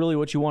 if that's really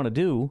what you want to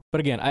do.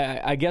 But again,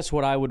 I guess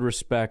what I would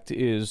respect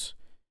is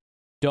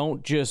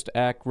don't just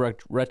act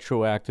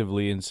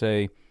retroactively and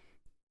say,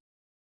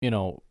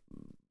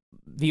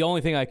 the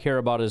only thing I care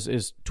about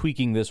is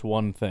tweaking this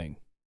one thing.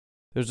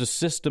 There's a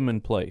system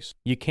in place.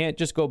 You can't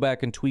just go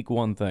back and tweak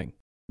one thing.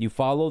 You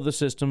follow the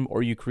system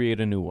or you create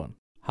a new one.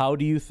 How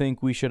do you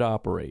think we should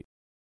operate?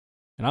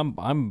 And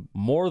I'm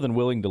more than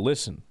willing to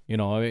listen,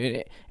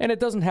 and it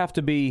doesn't have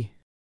to be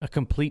a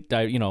complete,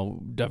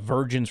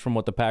 divergence from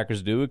what the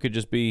Packers do. It could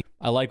just be,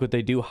 I like what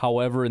they do.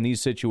 However, in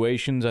these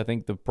situations, I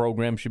think the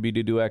program should be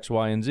to do X,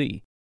 Y, and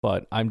Z.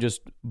 But I'm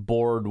just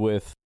bored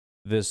with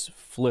this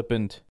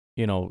flippant,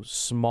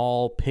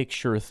 small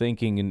picture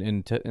thinking.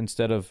 And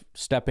instead of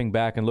stepping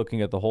back and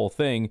looking at the whole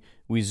thing,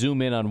 we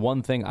zoom in on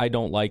one thing I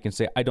don't like and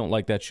say, I don't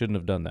like that, shouldn't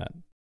have done that.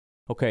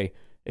 Okay,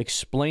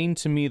 explain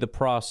to me the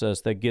process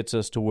that gets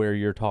us to where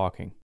you're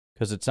talking.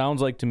 Because it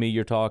sounds like to me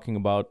you're talking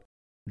about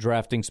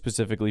drafting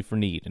specifically for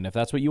need. And if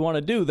that's what you want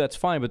to do, that's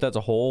fine, but that's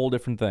a whole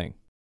different thing.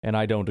 And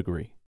I don't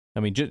agree. I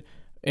mean,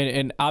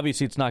 and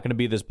obviously it's not going to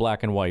be this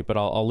black and white, but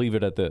I'll leave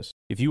it at this.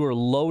 If you were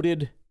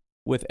loaded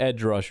with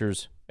edge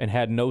rushers and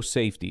had no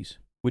safeties,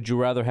 would you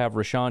rather have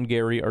Rashawn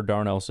Gary or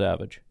Darnell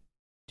Savage?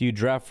 Do you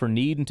draft for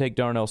need and take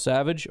Darnell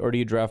Savage, or do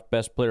you draft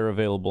best player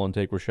available and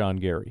take Rashawn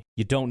Gary?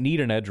 You don't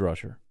need an edge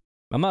rusher.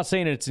 I'm not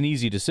saying it's an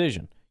easy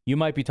decision. You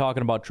might be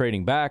talking about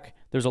trading back.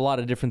 There's a lot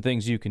of different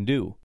things you can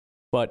do.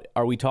 But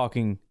are we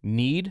talking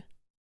need?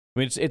 I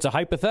mean, it's a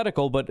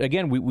hypothetical, but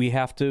again, we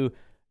have to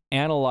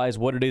analyze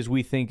what it is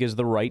we think is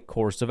the right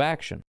course of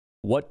action.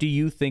 What do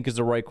you think is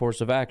the right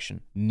course of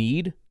action?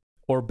 Need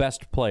or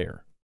best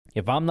player?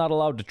 If I'm not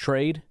allowed to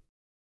trade,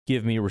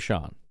 give me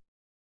Rashawn.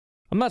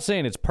 I'm not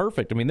saying it's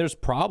perfect. I mean, there's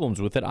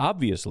problems with it,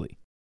 obviously,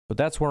 but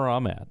that's where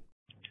I'm at.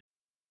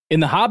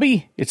 In the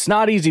hobby, it's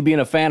not easy being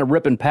a fan of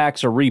ripping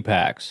packs or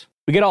repacks.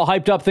 We get all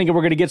hyped up thinking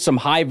we're going to get some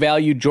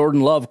high-value Jordan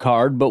Love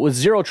card, but with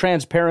zero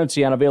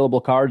transparency on available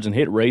cards and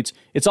hit rates,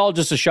 it's all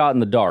just a shot in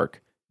the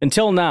dark.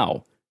 Until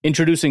now,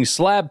 introducing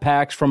slab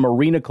packs from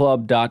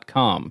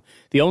arenaclub.com,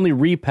 the only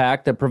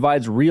repack that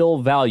provides real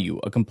value,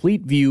 a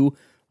complete view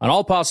on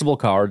all possible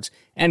cards,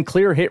 and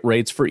clear hit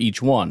rates for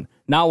each one.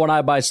 Now when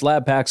I buy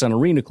slab packs on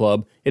Arena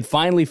Club, it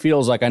finally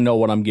feels like I know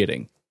what I'm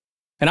getting.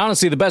 And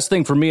honestly, the best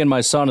thing for me and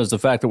my son is the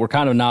fact that we're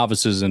kind of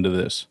novices into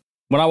this.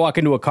 When I walk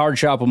into a card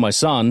shop with my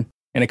son,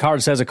 and a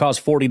card says it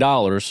costs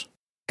 $40,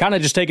 kind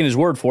of just taking his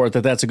word for it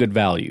that that's a good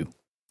value.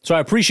 So I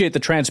appreciate the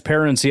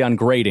transparency on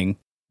grading,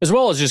 as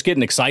well as just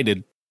getting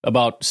excited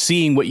about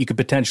seeing what you could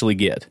potentially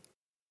get.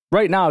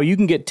 Right now, you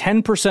can get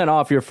 10%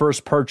 off your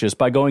first purchase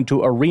by going to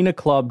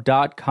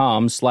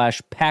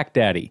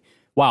arenaclub.com/packdaddy.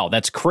 Wow,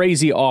 that's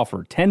crazy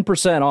offer.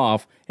 10%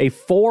 off a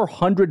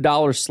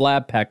 $400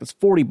 slab pack. That's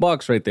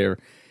 $40 right there.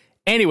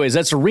 Anyways,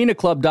 that's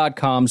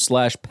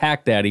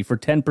arenaclub.com/packdaddy for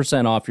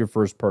 10% off your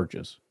first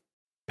purchase.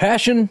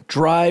 Passion,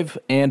 drive,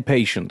 and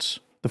patience.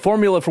 The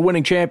formula for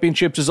winning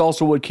championships is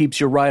also what keeps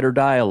your ride or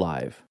die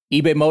alive.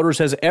 eBay Motors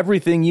has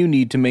everything you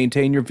need to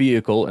maintain your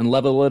vehicle and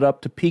level it up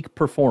to peak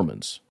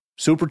performance.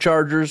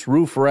 Superchargers,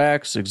 roof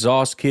racks,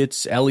 exhaust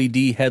kits,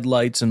 LED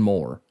headlights, and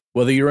more.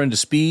 Whether you're into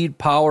speed,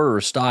 power,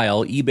 or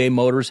style, eBay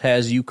Motors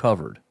has you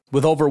covered.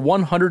 With over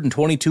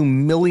 122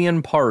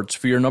 million parts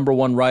for your number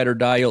one ride or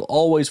die, you'll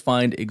always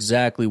find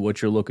exactly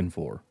what you're looking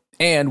for.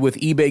 And with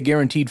eBay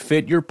Guaranteed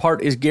Fit, your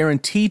part is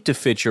guaranteed to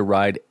fit your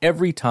ride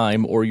every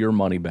time or your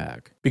money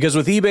back. Because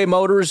with eBay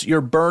Motors,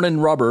 you're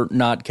burning rubber,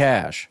 not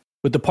cash.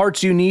 With the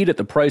parts you need at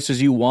the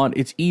prices you want,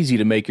 it's easy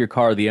to make your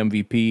car the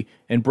MVP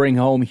and bring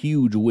home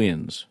huge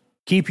wins.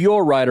 Keep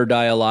your ride or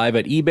die alive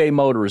at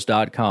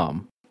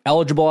ebaymotors.com.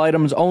 Eligible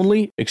items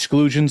only,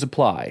 exclusions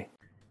apply.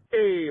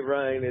 Hey,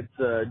 Ryan, it's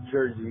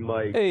Jersey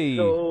Mike. Hey.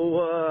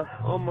 So,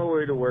 on my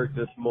way to work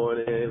this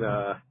morning,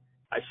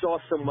 I saw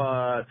some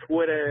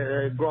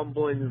Twitter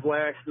grumblings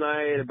last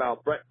night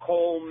about Brett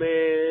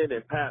Coleman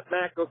and Pat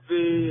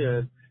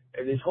McAfee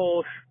and this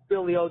whole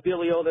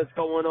spilio-dealio that's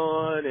going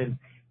on. And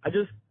I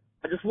just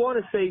want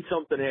to say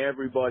something to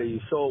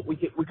everybody so we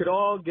could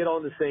all get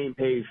on the same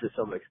page to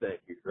some extent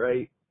here,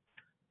 right?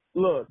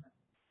 Look,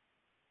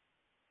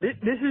 this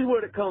is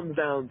what it comes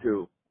down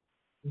to.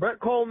 Brett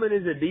Coleman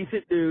is a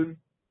decent dude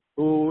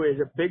who is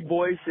a big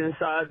voice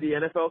inside the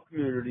NFL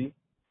community,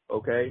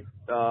 okay,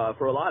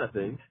 for a lot of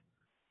things.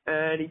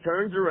 And he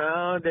turns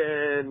around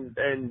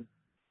and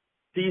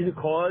sees a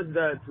cause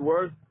that's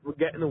worth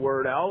getting the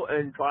word out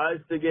and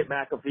tries to get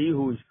McAfee,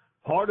 who's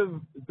part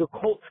of the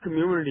Colts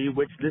community,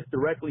 which this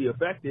directly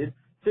affected,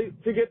 to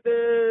get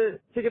the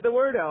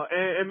word out.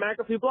 And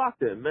McAfee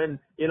blocked him. And,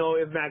 you know,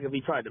 if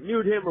McAfee tried to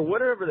mute him or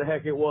whatever the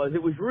heck it was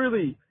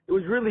really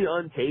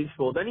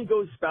untasteful. Then he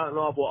goes spouting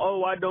off, well,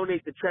 oh, I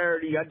donate to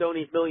charity. I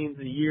donate millions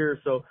a year,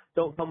 so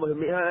don't come with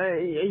me.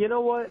 You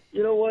know what?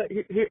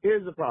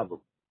 Here's the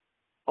problem.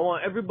 I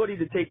want everybody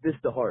to take this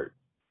to heart.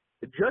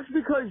 Just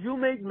because you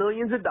make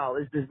millions of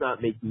dollars does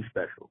not make you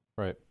special.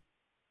 Right.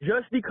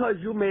 Just because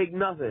you make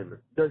nothing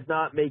does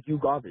not make you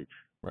garbage.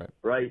 Right.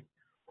 Right?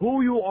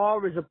 Who you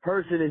are as a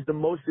person is the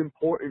most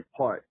important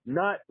part,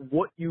 not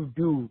what you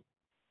do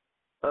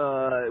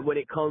when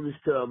it comes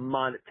to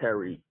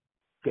monetary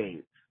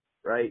gains,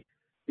 right?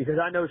 Because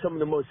I know some of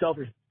the most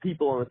selfish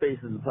people on the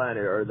face of the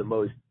planet are the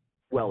most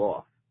well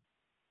off.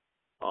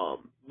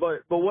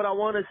 But what I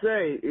want to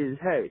say is,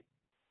 hey,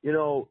 you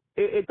know,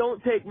 it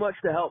don't take much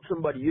to help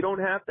somebody. You don't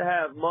have to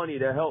have money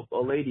to help a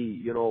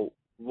lady,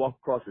 walk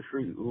across the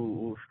street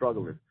who's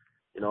struggling.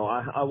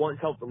 I once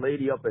helped a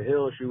lady up a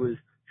hill. She was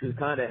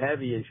kind of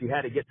heavy, and she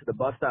had to get to the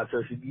bus stop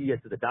so she could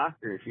get to the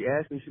doctor. And she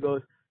asked me, she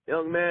goes,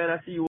 "Young man,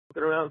 I see you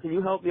walking around. Can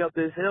you help me up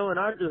this hill?" And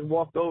I just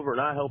walked over and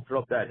I helped her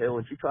up that hill.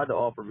 And she tried to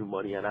offer me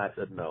money, and I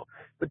said no.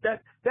 But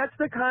that's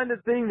the kind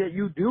of thing that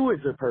you do as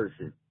a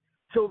person.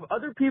 So if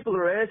other people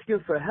are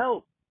asking for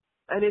help,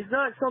 and it's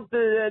not something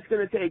that's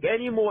going to take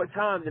any more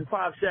time than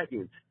 5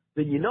 seconds,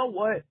 then you know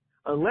what?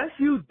 Unless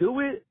you do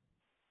it,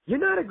 you're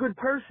not a good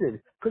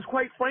person. Because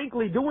quite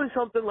frankly, doing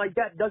something like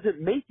that doesn't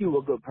make you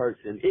a good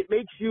person. It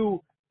makes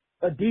you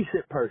a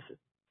decent person.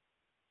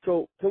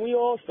 So can we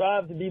all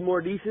strive to be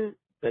more decent?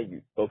 Thank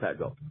you. Go Pat,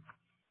 go.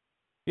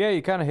 Yeah,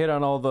 you kind of hit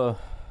on all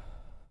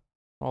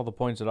the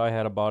points that I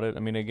had about it. I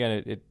mean,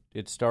 again,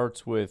 it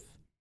starts with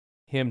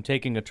him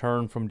taking a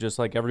turn from just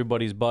like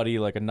everybody's buddy,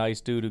 like a nice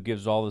dude who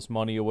gives all this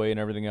money away and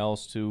everything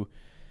else, to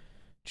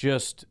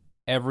just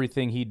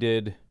everything he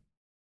did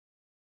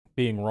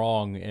being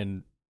wrong.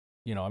 And,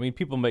 I mean,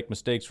 people make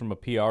mistakes from a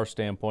PR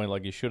standpoint,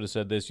 like you should have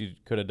said this, you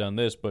could have done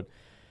this, but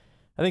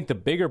I think the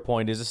bigger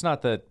point is it's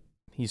not that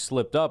he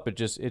slipped up,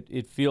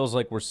 it feels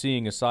like we're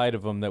seeing a side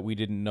of him that we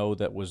didn't know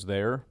that was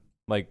there.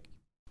 Like,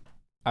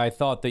 I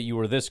thought that you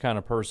were this kind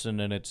of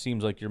person, and it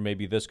seems like you're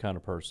maybe this kind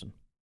of person.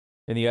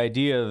 And the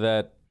idea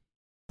that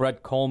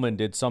Brett Coleman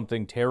did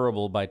something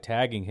terrible by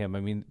tagging him.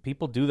 I mean,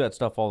 people do that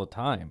stuff all the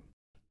time.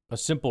 A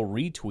simple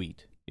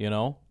retweet,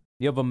 You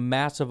have a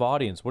massive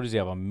audience. What does he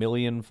have, 1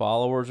 million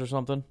followers or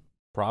something?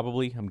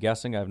 Probably, I'm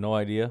guessing. I have no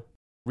idea.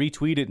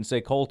 Retweet it and say,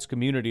 Colts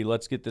community,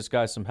 let's get this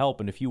guy some help.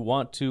 And if you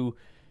want to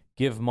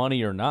give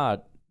money or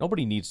not,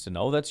 nobody needs to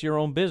know. That's your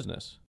own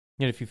business.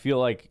 And if you feel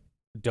like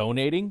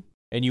donating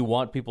and you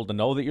want people to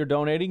know that you're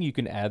donating, you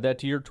can add that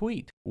to your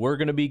tweet. We're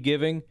going to be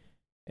giving,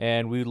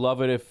 and we'd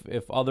love it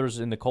if others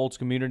in the Colts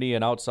community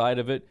and outside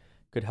of it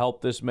could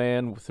help this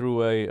man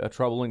through a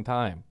troubling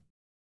time.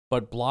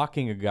 But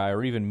blocking a guy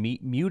or even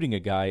muting a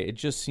guy, it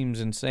just seems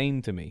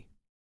insane to me.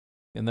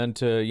 And then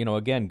to,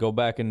 again, go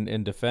back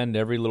and defend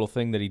every little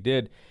thing that he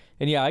did.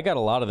 And yeah, I got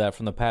a lot of that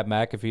from the Pat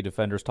McAfee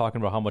defenders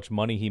talking about how much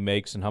money he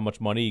makes and how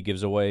much money he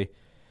gives away.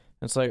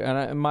 It's like,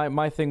 and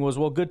my thing was,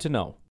 well, good to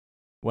know.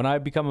 When I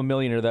become a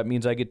millionaire, that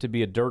means I get to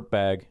be a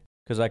dirtbag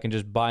because I can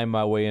just buy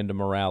my way into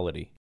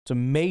morality. It's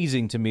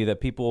amazing to me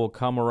that people will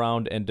come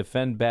around and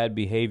defend bad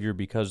behavior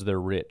because they're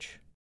rich,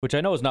 which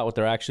I know is not what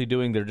they're actually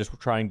doing. They're just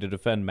trying to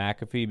defend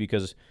McAfee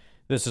because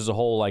this is a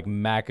whole like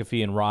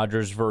McAfee and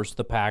Rodgers versus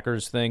the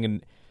Packers thing,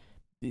 and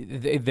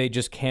they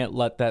just can't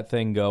let that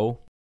thing go.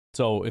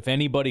 So if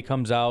anybody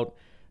comes out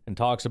and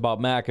talks about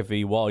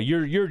McAfee, well,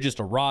 you're just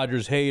a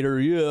Rodgers hater,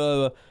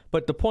 yeah.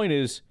 But the point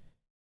is,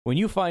 when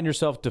you find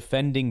yourself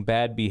defending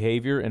bad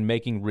behavior and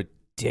making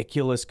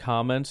ridiculous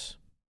comments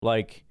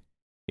like,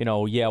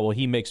 yeah, well,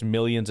 he makes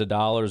millions of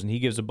dollars and he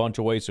gives a bunch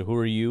away, so who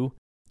are you?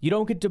 You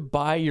don't get to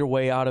buy your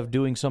way out of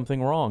doing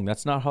something wrong.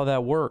 That's not how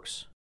that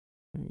works.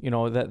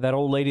 That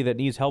old lady that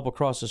needs help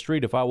across the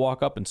street, if I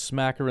walk up and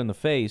smack her in the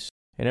face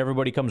and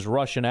everybody comes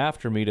rushing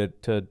after me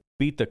to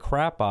beat the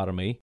crap out of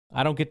me,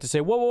 I don't get to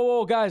say,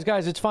 whoa, guys,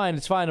 it's fine,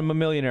 I'm a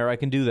millionaire, I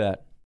can do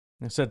that.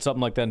 I said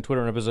something like that on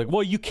Twitter, and I was like,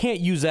 well, you can't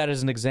use that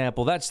as an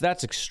example. That's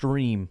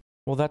extreme.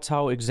 Well, that's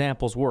how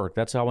examples work.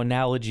 That's how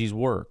analogies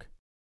work.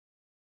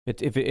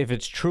 If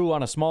it's true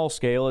on a small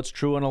scale, it's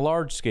true on a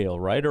large scale,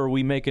 right? Or are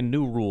we making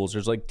new rules?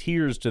 There's like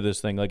tiers to this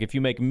thing. Like if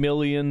you make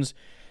millions,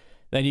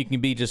 then you can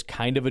be just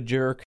kind of a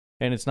jerk,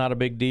 and it's not a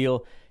big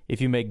deal.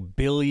 If you make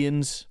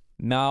billions,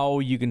 now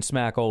you can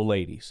smack old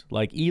ladies.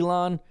 Like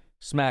Elon,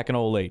 smacking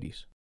old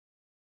ladies.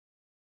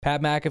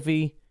 Pat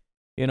McAfee,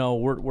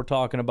 we're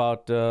talking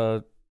about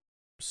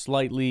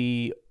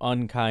slightly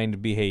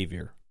unkind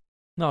behavior.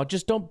 No,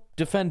 just don't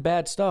defend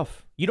bad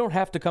stuff. You don't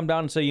have to come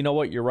down and say, you know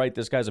what, you're right,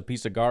 this guy's a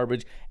piece of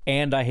garbage,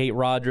 and I hate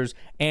Rodgers,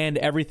 and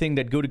everything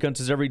that Gutekunst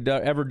has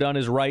ever done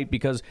is right,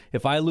 because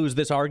if I lose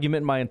this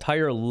argument, my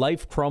entire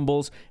life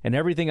crumbles, and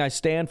everything I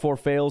stand for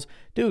fails.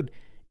 Dude,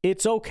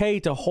 it's okay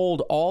to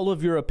hold all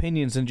of your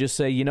opinions and just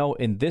say,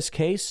 in this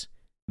case,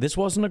 this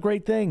wasn't a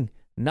great thing.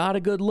 Not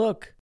a good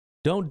look.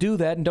 Don't do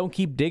that, and don't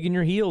keep digging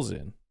your heels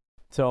in.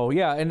 So,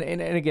 yeah, and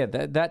again,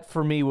 that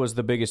for me was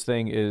the biggest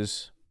thing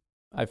is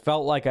I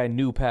felt like I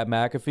knew Pat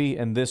McAfee,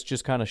 and this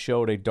just kind of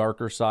showed a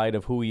darker side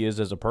of who he is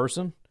as a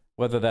person,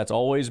 whether that's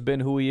always been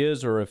who he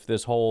is or if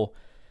this whole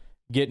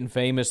getting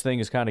famous thing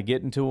is kind of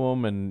getting to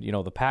him, and,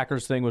 the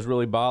Packers thing was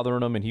really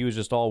bothering him, and he was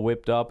just all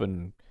whipped up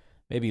and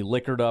maybe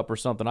liquored up or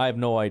something. I have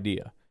no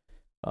idea.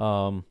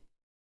 But,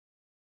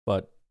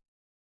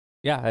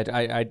 yeah,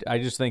 I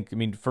just think,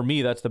 for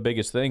me, that's the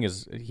biggest thing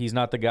is he's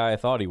not the guy I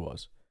thought he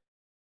was.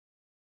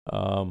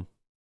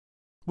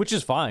 Which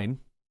is fine.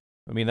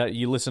 That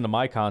you listen to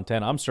my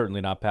content, I'm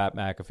certainly not Pat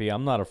McAfee.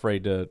 I'm not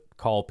afraid to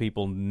call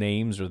people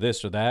names or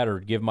this or that or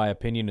give my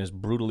opinion as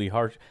brutally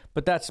harsh,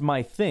 but that's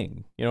my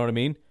thing. You know what I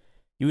mean?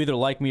 You either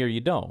like me or you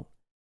don't.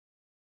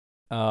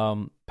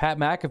 Pat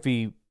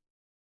McAfee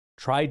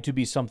tried to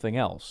be something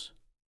else,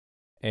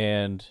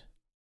 and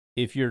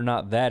if you're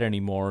not that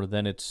anymore,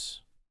 then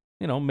it's,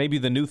 maybe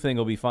the new thing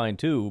will be fine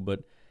too,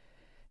 but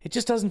it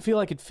just doesn't feel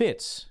like it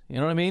fits. You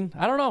know what I mean?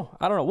 I don't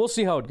know. We'll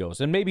see how it goes.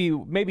 And maybe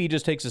he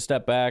just takes a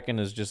step back and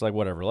is just like,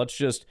 whatever, let's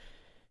just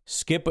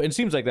skip. It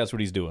seems like that's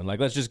what he's doing. Like,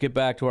 let's just get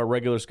back to our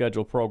regular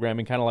schedule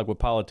programming, kind of like what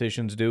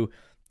politicians do.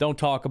 Don't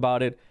talk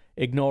about it,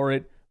 ignore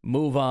it,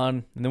 move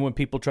on. And then when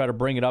people try to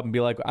bring it up and be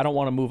like, I don't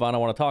want to move on, I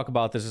want to talk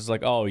about this, it's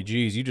like, oh,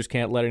 geez, you just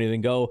can't let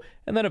anything go.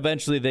 And then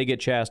eventually they get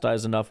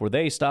chastised enough where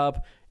they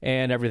stop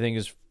and everything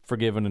is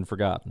forgiven and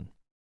forgotten.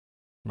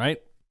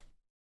 Right?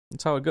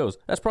 That's how it goes.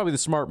 That's probably the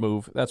smart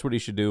move. That's what he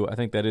should do. I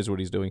think that is what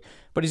he's doing.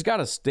 But he's got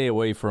to stay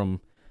away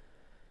from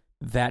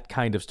that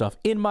kind of stuff,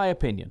 in my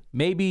opinion.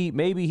 Maybe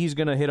he's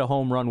going to hit a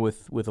home run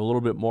with a little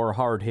bit more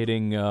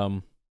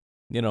hard-hitting,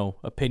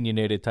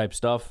 opinionated type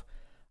stuff.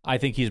 I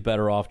think he's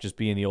better off just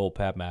being the old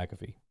Pat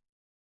McAfee.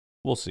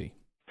 We'll see.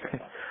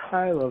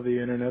 I love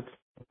the internet.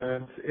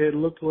 It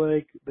looked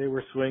like they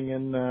were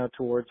swinging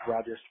towards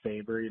Rodgers'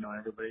 favor.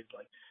 Everybody's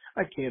like,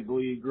 I can't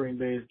believe Green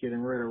Bay is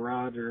getting rid of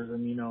Rodgers.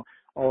 And,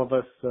 all of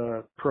us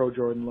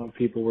pro-Jordan Love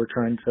people were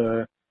trying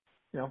to,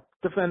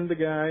 defend the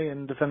guy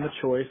and defend the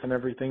choice and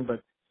everything.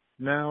 But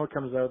now it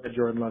comes out that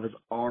Jordan Love is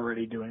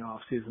already doing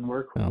off-season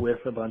work with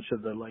a bunch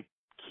of the,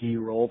 key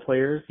role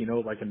players,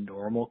 like a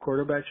normal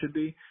quarterback should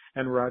be.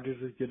 And Rodgers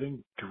is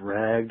getting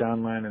dragged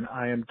online, and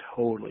I am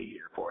totally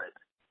here for it.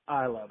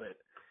 I love it.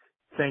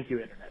 Thank you,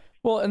 Internet.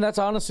 Well, and that's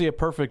honestly a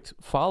perfect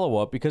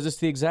follow-up because it's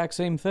the exact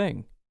same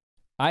thing.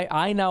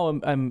 I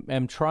now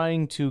am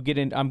trying to get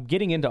in. I'm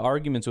getting into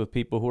arguments with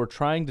people who are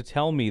trying to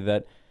tell me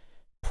that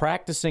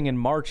practicing in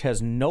March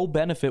has no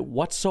benefit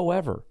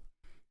whatsoever.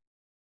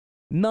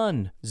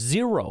 None.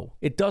 Zero.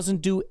 It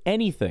doesn't do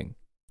anything.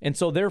 And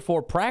so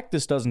therefore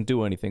practice doesn't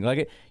do anything.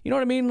 Like, you know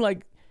what I mean?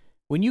 Like,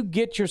 when you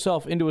get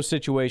yourself into a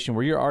situation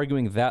where you're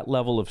arguing that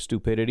level of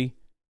stupidity,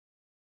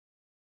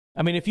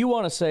 I mean, if you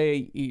want to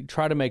say,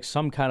 try to make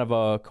some kind of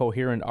a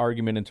coherent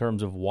argument in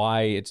terms of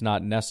why it's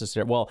not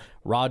necessary. Well,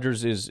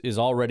 Rodgers is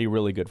already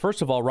really good.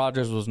 First of all,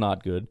 Rodgers was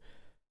not good.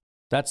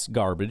 That's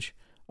garbage.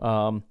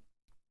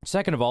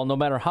 Second of all, no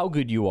matter how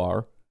good you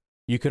are,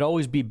 you could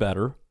always be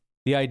better.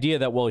 The idea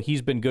that, well,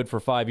 he's been good for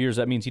 5 years,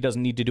 that means he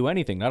doesn't need to do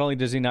anything. Not only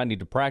does he not need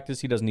to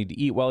practice, he doesn't need to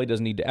eat well, he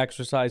doesn't need to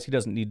exercise, he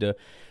doesn't need to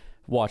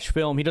watch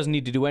film, he doesn't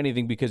need to do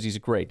anything because he's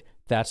great.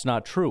 That's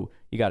not true.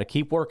 You got to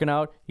keep working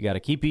out, you got to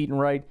keep eating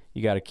right,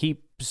 you got to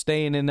keep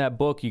staying in that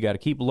book, you got to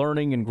keep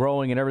learning and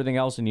growing and everything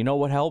else, and you know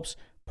what helps?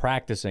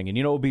 Practicing. And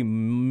you know what would be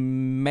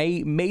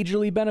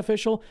majorly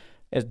beneficial?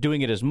 As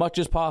doing it as much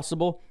as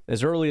possible,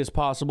 as early as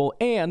possible,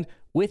 and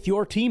with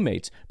your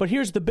teammates. But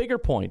here's the bigger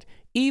point.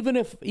 Even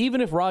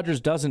if Rodgers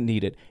doesn't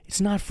need it,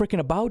 it's not freaking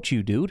about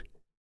you, dude.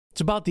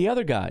 It's about the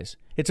other guys.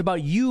 It's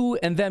about you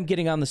and them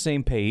getting on the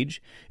same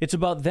page. It's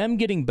about them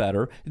getting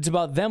better. It's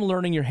about them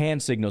learning your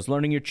hand signals,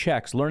 learning your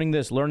checks, learning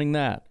this, learning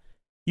that.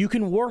 You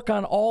can work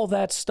on all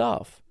that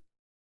stuff.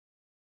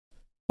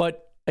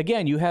 But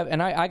again, you have,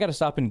 and I got to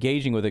stop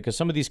engaging with it because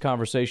some of these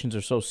conversations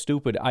are so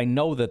stupid. I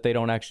know that they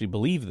don't actually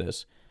believe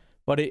this.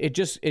 But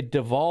it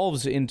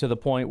devolves into the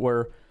point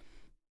where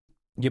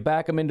you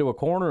back them into a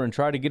corner and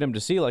try to get them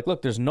to see, like,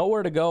 look, there's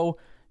nowhere to go.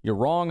 You're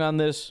wrong on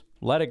this.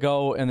 Let it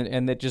go.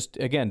 And it just,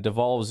 again,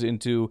 devolves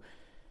into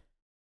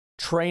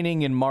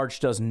training in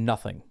March does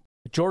nothing.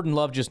 Jordan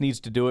Love just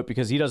needs to do it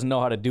because he doesn't know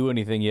how to do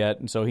anything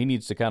yet, and so he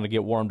needs to kind of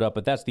get warmed up.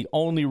 But that's the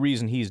only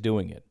reason he's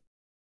doing it.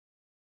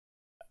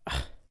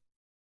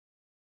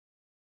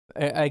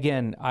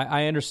 Again,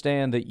 I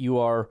understand that you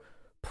are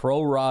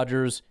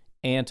pro-Rodgers,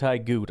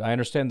 anti-Goot. I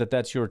understand that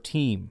that's your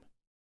team.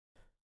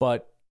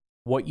 But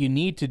what you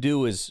need to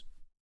do is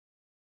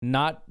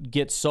not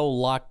get so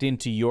locked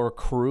into your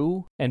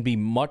crew and be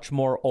much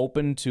more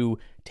open to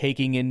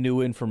taking in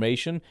new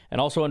information and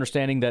also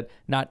understanding that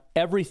not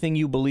everything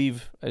you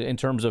believe in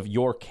terms of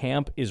your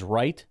camp is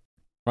right?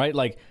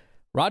 Like,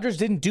 Rodgers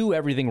didn't do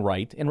everything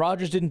right, and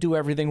Rodgers didn't do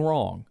everything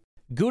wrong.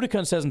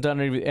 Gutekunst hasn't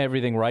done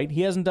everything right.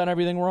 He hasn't done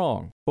everything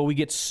wrong. But we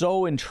get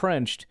so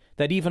entrenched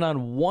that even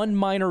on one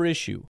minor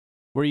issue,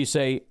 where you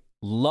say,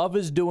 Love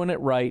is doing it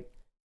right,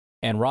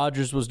 and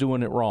Rodgers was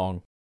doing it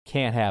wrong.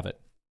 Can't have it.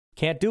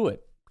 Can't do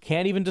it.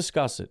 Can't even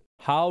discuss it.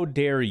 How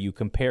dare you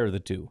compare the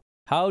two?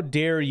 How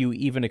dare you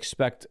even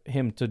expect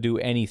him to do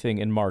anything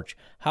in March?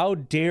 How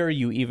dare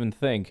you even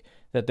think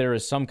that there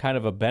is some kind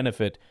of a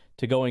benefit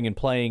to going and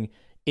playing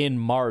in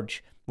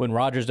March when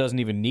Rodgers doesn't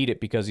even need it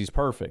because he's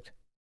perfect?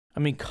 I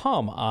mean,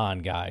 come on,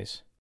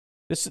 guys.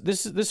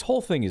 This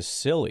whole thing is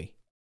silly.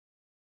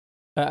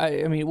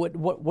 I mean,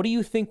 what do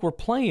you think we're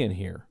playing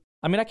here?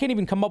 I mean, I can't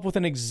even come up with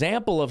an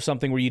example of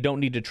something where you don't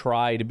need to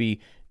try to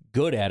be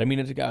good at. I mean,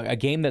 it's a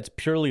game that's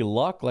purely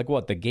luck, like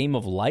what, the game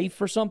of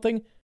life or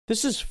something?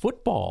 This is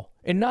football,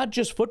 and not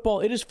just football.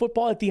 It is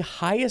football at the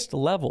highest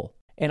level.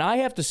 And I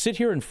have to sit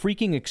here and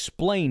freaking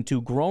explain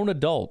to grown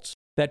adults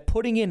that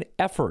putting in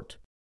effort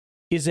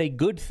is a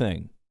good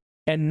thing,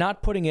 and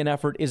not putting in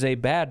effort is a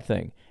bad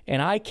thing.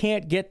 And I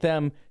can't get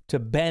them to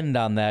bend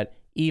on that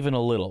even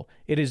a little.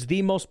 It is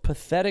the most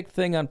pathetic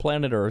thing on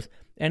planet Earth,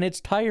 and it's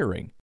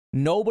tiring.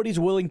 Nobody's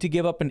willing to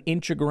give up an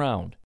inch of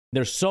ground.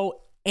 They're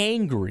so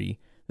angry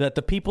that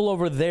the people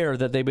over there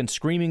that they've been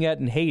screaming at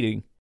and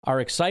hating are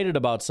excited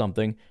about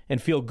something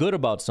and feel good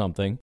about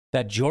something,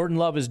 that Jordan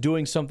Love is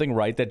doing something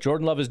right, that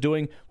Jordan Love is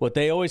doing what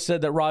they always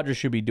said that Rodgers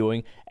should be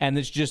doing, and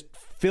it just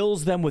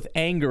fills them with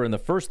anger, and the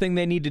first thing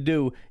they need to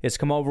do is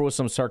come over with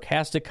some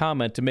sarcastic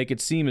comment to make it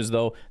seem as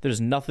though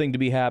there's nothing to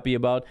be happy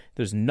about,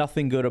 there's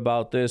nothing good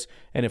about this,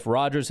 and if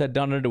Rodgers had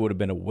done it, it would have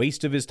been a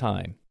waste of his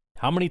time.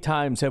 How many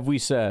times have we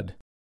said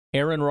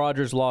Aaron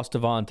Rodgers lost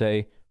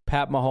Devontae,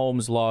 Pat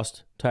Mahomes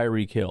lost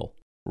Tyreek Hill,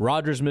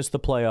 Rodgers missed the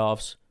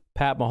playoffs,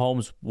 Pat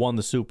Mahomes won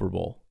the Super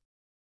Bowl.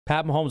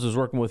 Pat Mahomes was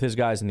working with his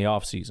guys in the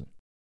offseason.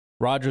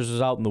 Rodgers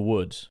was out in the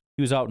woods.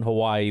 He was out in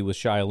Hawaii with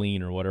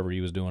Shailene or whatever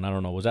he was doing. I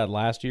don't know. Was that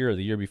last year or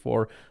the year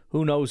before?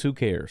 Who knows? Who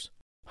cares?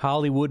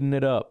 Hollywooding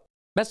it up.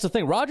 That's the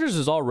thing. Rodgers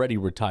is already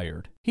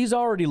retired. He's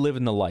already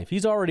living the life.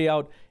 He's already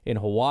out in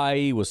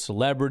Hawaii with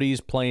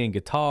celebrities, playing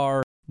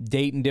guitar,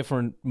 dating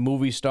different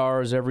movie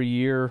stars every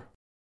year.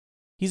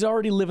 He's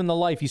already living the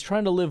life. He's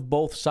trying to live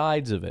both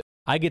sides of it.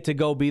 I get to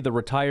go be the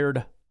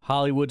retired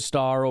Hollywood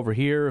star over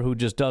here who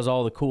just does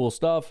all the cool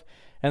stuff,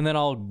 and then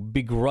I'll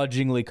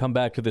begrudgingly come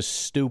back to this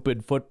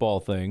stupid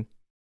football thing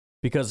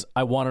because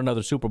I want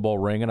another Super Bowl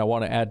ring and I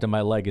want to add to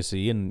my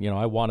legacy, and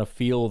I want to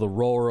feel the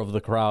roar of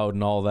the crowd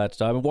and all that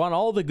stuff. I want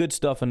all the good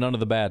stuff and none of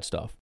the bad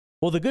stuff.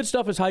 Well, the good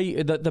stuff is how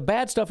you the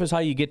bad stuff is how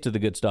you get to the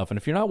good stuff, and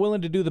if you're not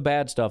willing to do the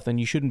bad stuff, then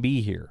you shouldn't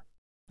be here.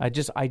 I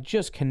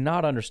just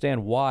cannot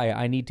understand why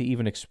I need to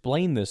even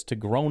explain this to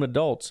grown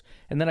adults,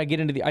 and then I get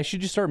into I should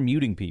just start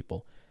muting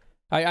people.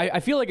 I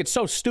feel like it's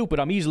so stupid.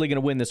 I'm easily going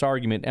to win this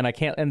argument, and I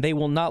can't. And they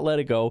will not let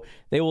it go.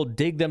 They will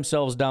dig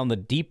themselves down the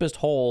deepest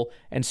hole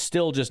and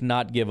still just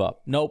not give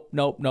up. Nope.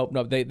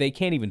 They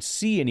can't even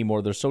see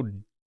anymore. They're so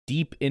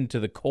deep into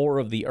the core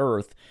of the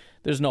earth.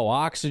 There's no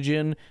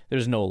oxygen.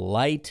 There's no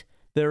light.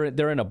 They're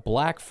in a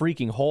black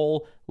freaking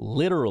hole,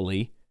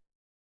 literally.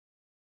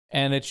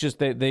 And it's just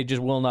they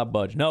just will not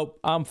budge. Nope,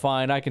 I'm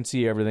fine. I can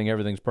see everything.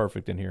 Everything's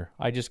perfect in here.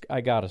 I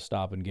gotta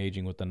stop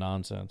engaging with the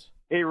nonsense.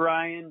 Hey,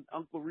 Ryan,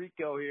 Uncle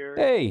Rico here.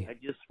 Hey. I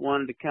just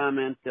wanted to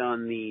comment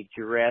on the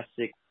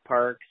Jurassic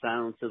Park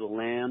Silence of the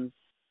Lambs.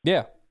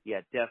 Yeah.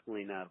 Yeah,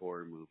 definitely not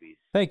horror movies.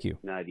 Thank you.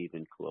 Not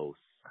even close.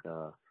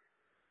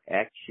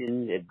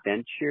 Action,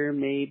 adventure,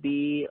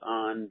 maybe,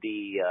 on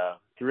the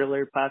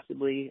thriller,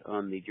 possibly,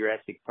 on the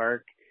Jurassic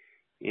Park.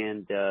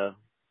 And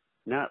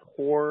not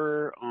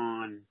horror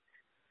on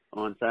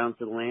Silence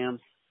of the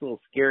Lambs. It's a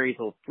little scary, it's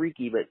a little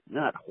freaky, but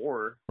not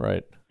horror.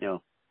 Right.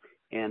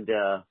 And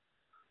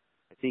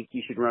I think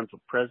you should run for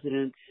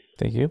president.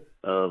 Thank you.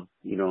 Of,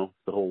 the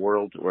whole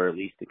world, or at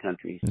least the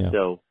country. Yeah.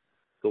 So,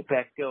 go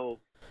Pack, go,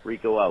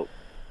 Rico out.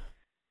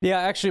 Yeah,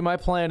 actually, my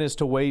plan is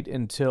to wait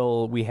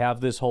until we have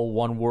this whole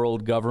one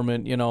world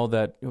government,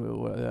 that,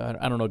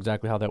 I don't know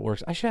exactly how that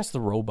works. I should ask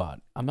the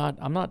robot. I'm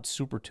not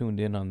super tuned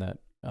in on that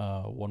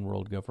one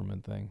world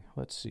government thing.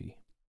 Let's see.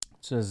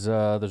 It says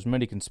there's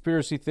many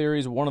conspiracy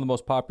theories. One of the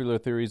most popular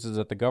theories is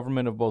that the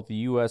government of both the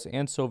U.S.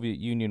 and Soviet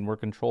Union were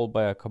controlled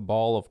by a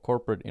cabal of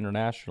corporate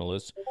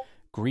internationalists,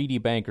 greedy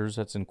bankers,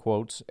 that's in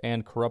quotes,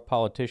 and corrupt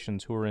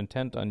politicians who were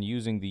intent on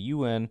using the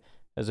UN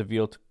as a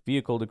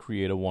vehicle to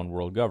create a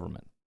one-world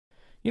government.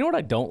 You know what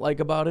I don't like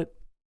about it?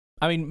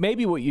 I mean,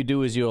 maybe what you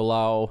do is you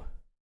allow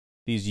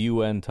these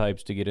UN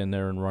types to get in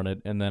there and run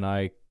it, and then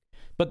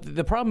But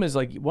the problem is,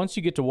 once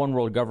you get to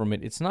one-world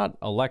government, it's not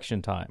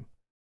election time.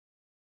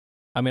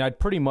 I mean, I'd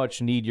pretty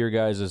much need your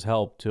guys'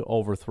 help to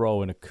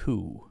overthrow in a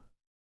coup.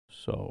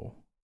 So,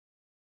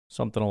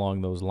 something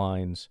along those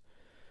lines.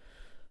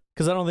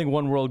 Because I don't think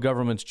one world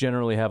governments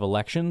generally have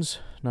elections.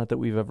 Not that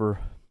we've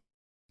ever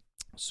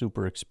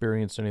super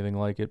experienced anything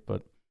like it,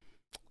 but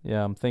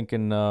yeah, I'm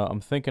thinking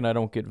I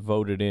don't get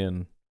voted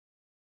in.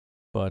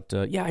 But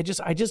yeah, I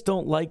just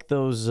don't like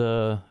those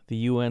the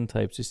UN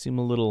types. They seem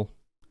a little,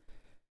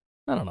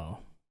 I don't know,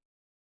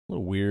 a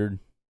little weird.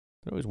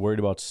 They're always worried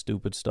about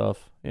stupid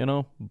stuff,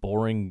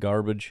 boring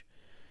garbage.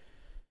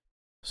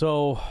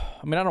 So,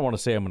 I mean, I don't want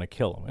to say I'm going to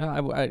kill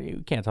him.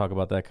 You can't talk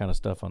about that kind of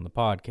stuff on the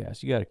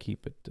podcast. You got to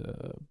keep it.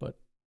 But,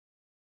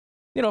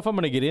 if I'm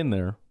going to get in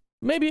there,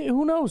 maybe,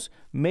 who knows?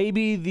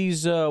 Maybe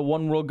these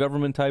one world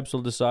government types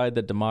will decide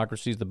that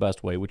democracy is the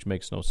best way, which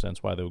makes no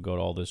sense why they would go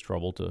to all this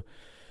trouble to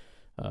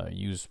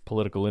use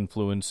political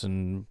influence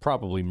and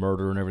probably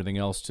murder and everything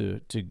else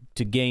to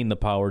gain the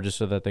power just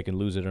so that they can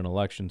lose it in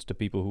elections to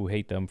people who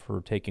hate them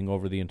for taking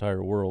over the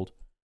entire world.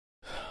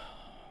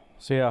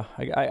 So yeah,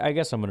 I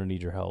guess I'm going to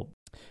need your help.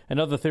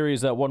 Another theory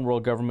is that one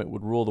world government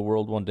would rule the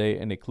world one day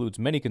and includes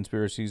many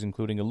conspiracies,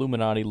 including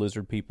Illuminati,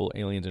 lizard people,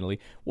 aliens, and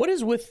elite. What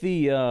is with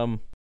the,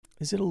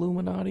 is it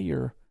Illuminati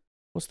or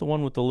what's the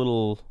one with the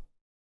little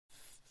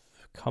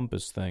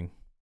compass thing?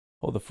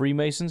 Oh, the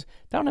Freemasons?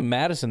 Down in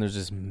Madison, there's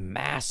this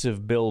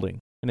massive building,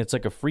 and it's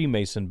like a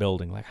Freemason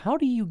building. Like, how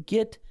do you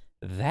get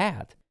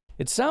that?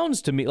 It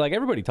sounds to me, like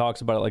everybody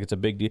talks about it like it's a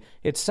big deal.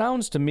 It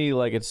sounds to me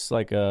like it's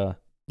like a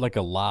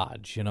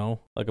lodge,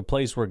 like a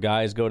place where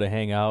guys go to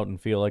hang out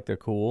and feel like they're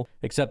cool,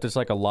 except it's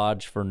like a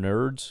lodge for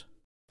nerds.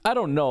 I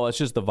don't know. It's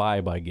just the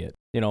vibe I get.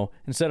 You know,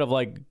 instead of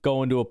like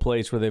going to a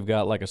place where they've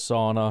got like a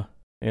sauna,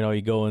 you know,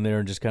 you go in there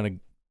and just kind of,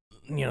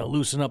 you know,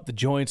 loosen up the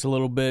joints a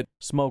little bit,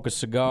 smoke a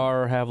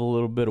cigar, have a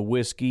little bit of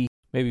whiskey,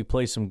 maybe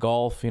play some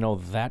golf, you know,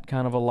 that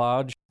kind of a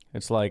lodge.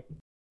 It's like,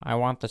 I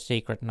want the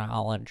secret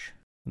knowledge.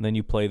 And then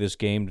you play this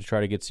game to try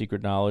to get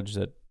secret knowledge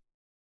that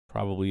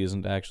probably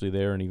isn't actually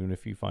there, and even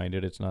if you find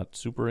it, it's not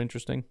super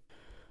interesting.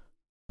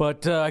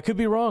 But I could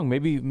be wrong.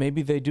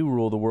 Maybe they do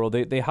rule the world.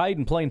 They hide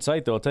in plain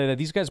sight, though. I'll tell you that.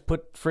 These guys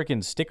put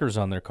freaking stickers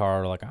on their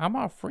car like, I'm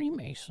a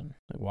Freemason.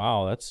 Like,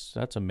 wow, that's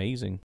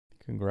amazing.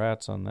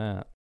 Congrats on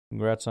that.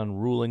 Congrats on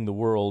ruling the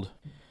world.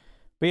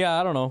 But yeah,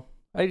 I don't know.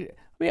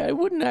 It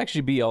wouldn't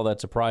actually be all that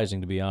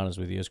surprising, to be honest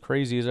with you, as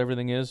crazy as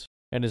everything is.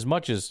 And as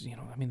much as, you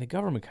know, I mean, the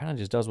government kind of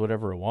just does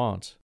whatever it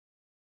wants.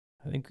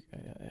 I think,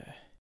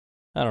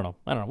 I don't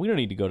know. We don't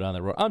need to go down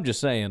that road. I'm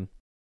just saying,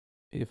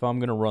 if I'm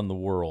going to run the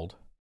world,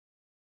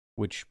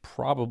 which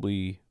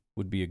probably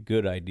would be a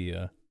good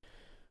idea,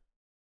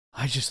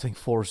 I just think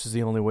force is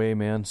the only way,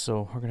 man.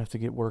 So we're going to have to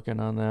get working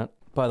on that.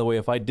 By the way,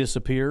 if I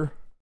disappear,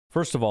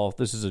 first of all,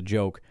 this is a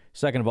joke.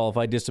 Second of all, if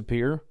I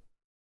disappear,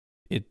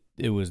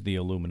 it was the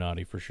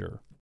Illuminati for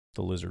sure.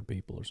 The lizard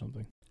people or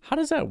something. How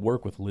does that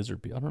work with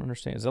lizard people? I don't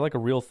understand. Is that like a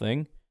real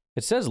thing?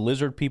 It says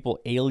lizard people,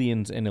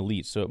 aliens, and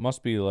elites, so it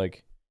must be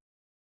like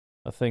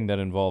a thing that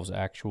involves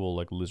actual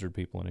like lizard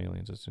people and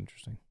aliens. That's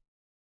interesting.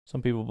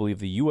 Some people believe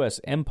the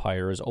U.S.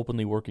 empire is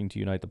openly working to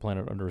unite the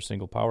planet under a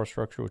single power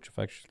structure, which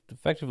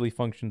effectively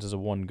functions as a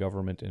one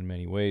government in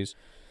many ways.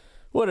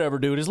 Whatever,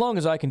 dude. As long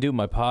as I can do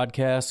my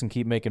podcast and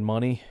keep making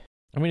money.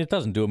 I mean, it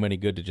doesn't do them any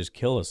good to just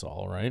kill us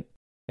all, right?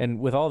 And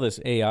with all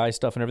this AI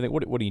stuff and everything,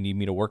 what do you need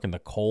me to work in the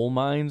coal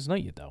mines? No,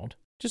 you don't.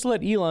 Just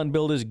let Elon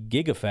build his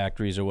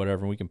gigafactories or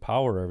whatever, and we can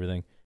power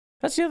everything.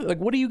 That's the other, like,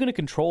 what are you going to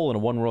control in a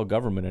one-world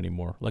government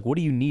anymore? Like, what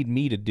do you need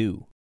me to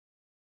do?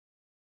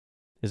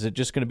 Is it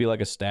just going to be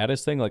like a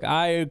status thing? Like,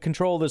 I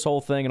control this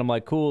whole thing, and I'm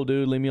like, cool,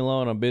 dude, leave me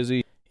alone. I'm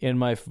busy in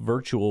my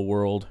virtual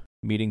world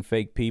meeting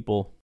fake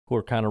people who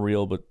are kind of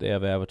real, but they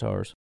have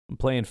avatars. I'm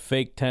playing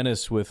fake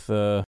tennis with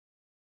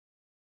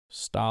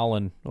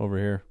Stalin over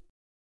here.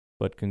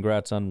 But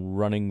congrats on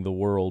running the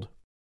world.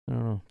 I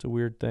don't know. It's a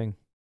weird thing.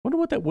 Wonder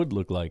what that would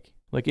look like.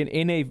 Like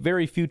in a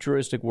very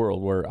futuristic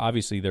world where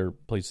obviously there are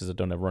places that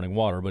don't have running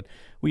water, but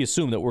we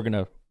assume that we're going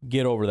to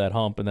get over that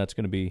hump, and that's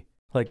going to be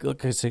like,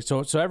 okay,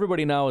 so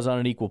everybody now is on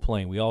an equal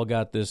plane. We all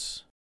got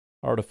this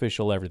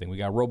artificial everything. We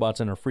got robots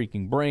in our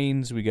freaking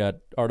brains. We got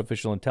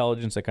artificial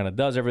intelligence that kind of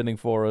does everything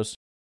for us.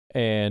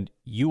 And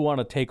you want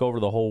to take over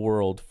the whole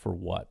world for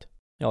what?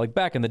 You know, like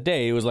back in the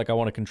day, it was like I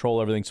want to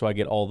control everything so I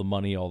get all the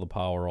money, all the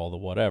power, all the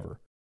whatever.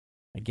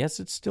 I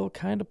guess it's still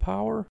kind of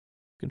power.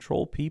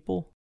 Control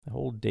people. The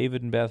whole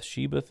David and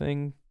Bathsheba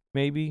thing,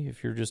 maybe,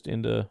 if you're just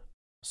into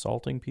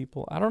assaulting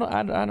people. I don't know.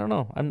 I don't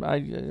know. I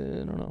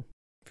don't know.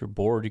 If you're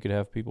bored, you could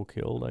have people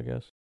killed, I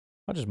guess.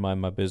 I'll just mind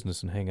my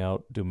business and hang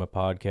out, do my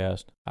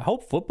podcast. I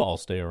hope football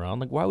stay around.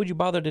 Like, why would you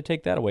bother to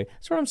take that away?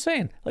 That's what I'm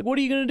saying. Like, what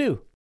are you going to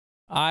do?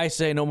 I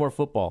say no more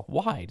football.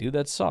 Why, dude?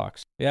 That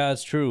sucks. Yeah,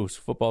 it's true.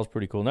 Football's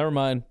pretty cool. Never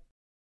mind.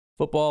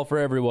 Football for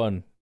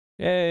everyone.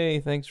 Yay,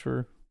 thanks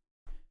for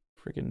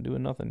freaking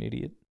doing nothing,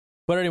 idiot.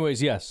 But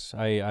anyways, yes,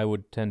 I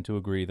would tend to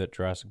agree that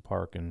Jurassic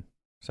Park and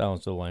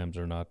Silence of the Lambs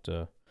are not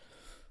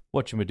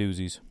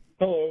whatchamadoozies.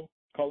 Hello,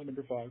 caller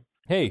number 5.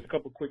 Hey. Just a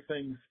couple quick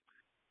things.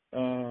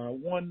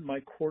 One,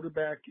 my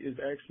quarterback is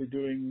actually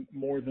doing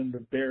more than the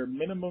bare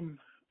minimum,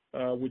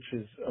 which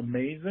is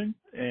amazing,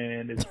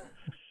 and it's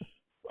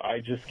I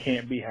just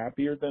can't be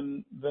happier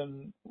than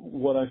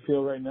what I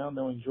feel right now,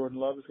 knowing Jordan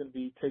Love is going to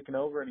be taking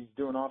over and he's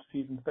doing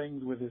off-season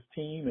things with his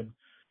team, and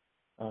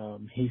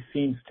he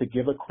seems to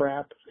give a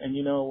crap. And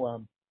you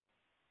know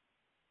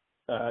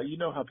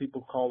how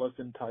people call us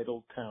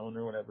entitled town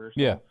or whatever.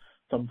 Yeah.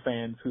 Some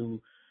fans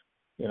who,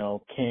 you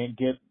know, can't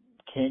get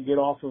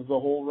off of the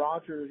whole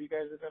Rodgers. You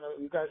guys are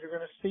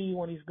gonna see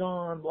when he's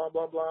gone. Blah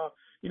blah blah.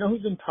 You know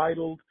who's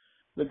entitled?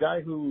 The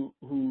guy who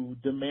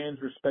demands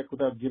respect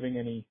without giving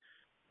any.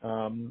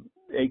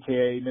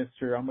 AKA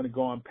Mr. I'm going to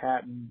go on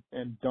pat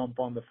and dump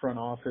on the front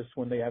office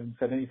when they haven't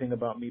said anything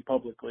about me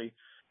publicly.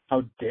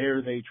 How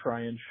dare they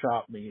try and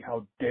shop me?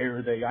 How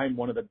dare they? I'm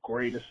one of the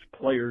greatest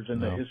players in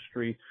the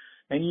history.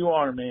 And you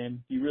are,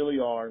 man. You really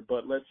are.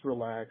 But let's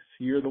relax.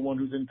 You're the one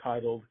who's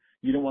entitled.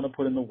 You don't want to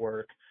put in the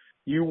work.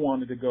 You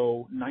wanted to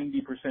go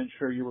 90%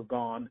 sure you were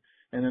gone,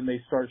 and then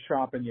they start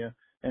shopping you.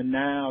 And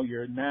now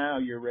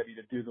you're ready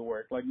to do the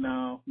work. Like,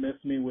 no, miss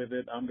me with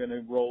it. I'm going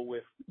to roll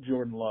with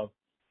Jordan Love.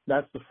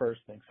 That's the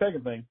first thing.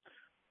 Second thing,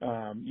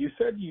 you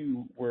said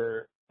you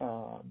were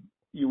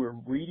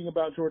reading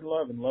about Jordan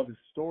Love and love his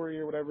story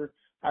or whatever.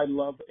 I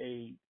love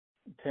a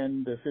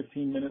 10 to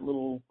 15 minute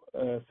little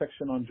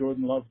section on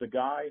Jordan Love, the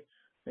guy,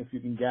 if you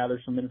can gather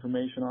some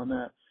information on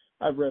that.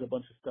 I've read a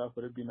bunch of stuff,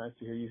 but it'd be nice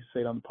to hear you say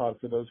it on the pod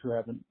for those who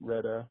haven't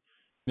read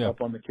up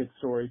on the kid's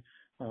story.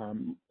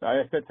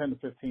 I said 10 to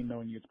 15,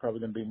 knowing you it's probably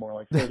going to be more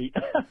like 30.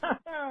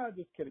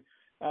 Just kidding.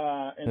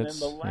 And then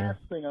the last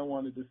thing I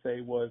wanted to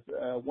say was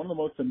one of the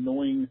most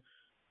annoying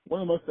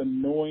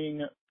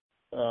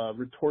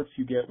retorts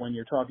you get when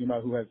you're talking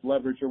about who has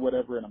leverage or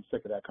whatever, and I'm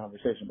sick of that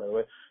conversation, by the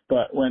way.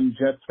 But when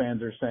Jets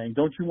fans are saying,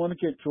 don't you want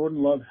to get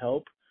Jordan Love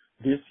help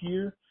this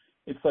year?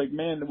 It's like,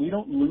 man, we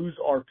don't lose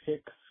our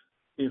picks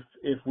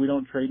if we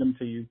don't trade them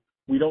to you.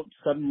 We don't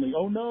suddenly,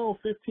 oh no,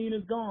 15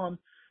 is gone.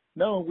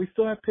 No, we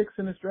still have picks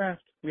in this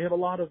draft. We have a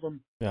lot of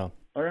them. Yeah.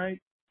 All right?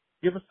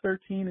 Give us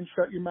 13 and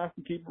shut your mouth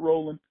and keep it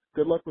rolling.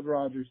 Good luck with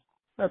Rodgers.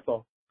 That's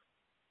all.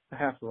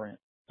 Half the rant.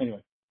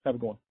 Anyway, have a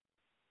good one.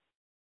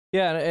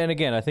 Yeah, and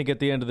again, I think at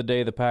the end of the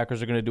day, the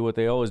Packers are going to do what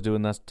they always do,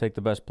 and that's take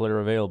the best player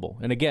available.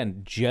 And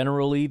again,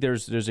 generally,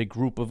 there's a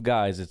group of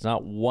guys. It's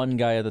not one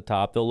guy at the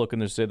top. They'll look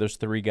and they'll say there's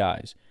 3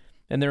 guys.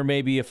 And there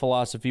may be a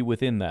philosophy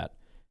within that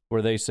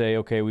where they say,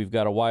 okay, we've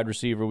got a wide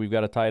receiver, we've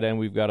got a tight end,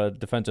 we've got a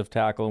defensive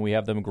tackle, and we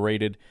have them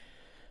graded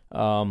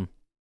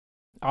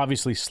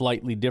obviously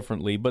slightly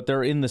differently, but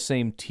they're in the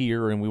same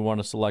tier, and we want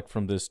to select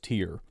from this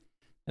tier.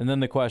 And then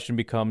the question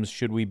becomes,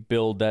 should we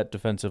build that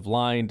defensive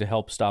line to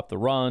help stop the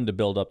run, to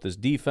build up this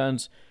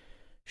defense?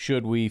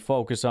 Should we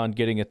focus on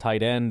getting a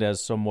tight end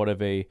as somewhat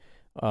of a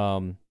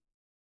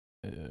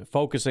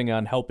focusing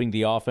on helping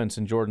the offense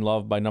and Jordan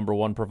Love by, number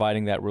 1,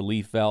 providing that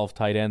relief valve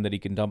tight end that he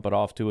can dump it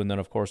off to, and then,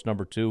 of course,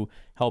 number 2,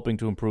 helping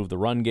to improve the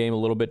run game a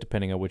little bit,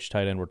 depending on which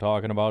tight end we're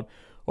talking about?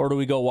 Or do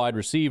we go wide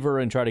receiver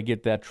and try to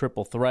get that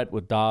triple threat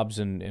with Dobbs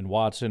and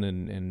Watson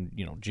and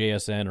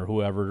JSN or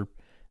whoever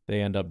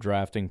they end up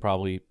drafting,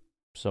 probably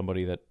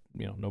somebody that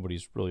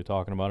nobody's really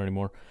talking about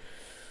anymore.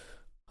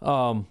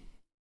 So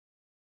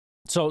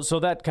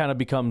that kind of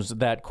becomes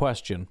that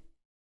question,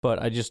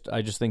 but I just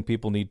think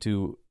people need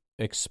to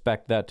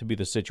expect that to be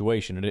the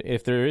situation. And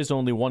if there is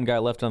only one guy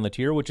left on the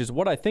tier, which is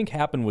what I think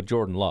happened with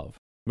Jordan Love,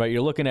 right?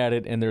 You're looking at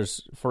it, and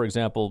there's, for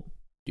example,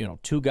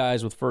 2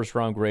 guys with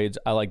first-round grades.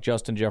 I like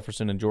Justin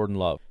Jefferson and Jordan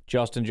Love.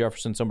 Justin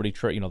Jefferson, somebody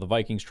the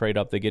Vikings trade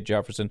up, they get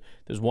Jefferson.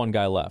 There's one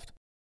guy left.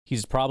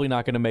 He's probably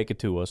not going to make it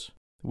to us.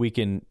 We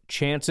can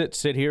chance it,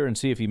 sit here and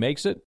see if he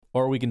makes it,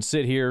 or we can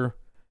sit here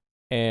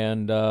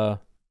and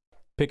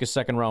pick a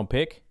second-round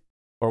pick,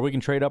 or we can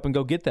trade up and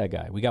go get that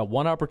guy. We got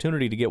one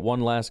opportunity to get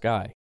one last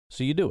guy,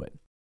 so you do it.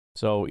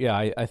 So, yeah,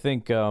 I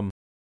think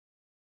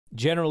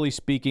generally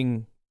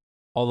speaking,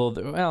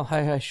 although,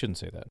 I shouldn't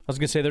say that. I was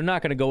going to say they're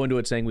not going to go into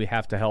it saying we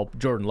have to help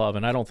Jordan Love,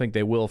 and I don't think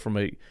they will from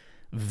a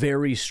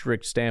very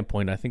strict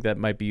standpoint. I think that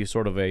might be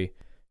sort of a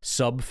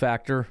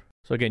sub-factor.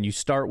 So, again, you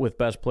start with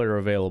best player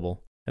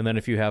available. And then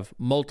if you have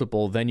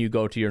multiple, then you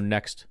go to your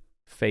next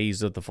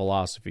phase of the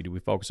philosophy. Do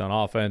we focus on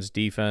offense,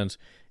 defense?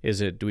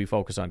 Do we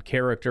focus on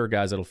character,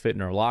 guys that'll fit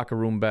in our locker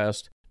room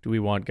best? Do we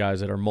want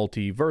guys that are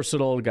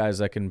multi-versatile, guys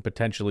that can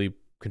potentially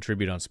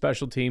contribute on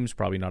special teams?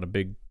 Probably not a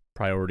big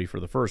priority for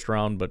the first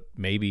round, but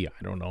maybe,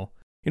 I don't know.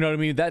 You know what I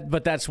mean?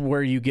 But that's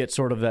where you get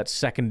sort of that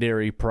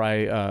secondary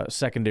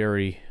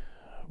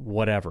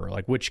whatever,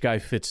 like which guy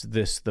fits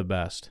this the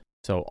best.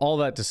 So all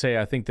that to say,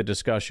 I think the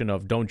discussion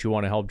of don't you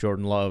want to help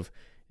Jordan Love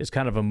is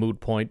kind of a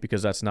moot point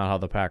because that's not how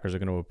the Packers are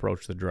going to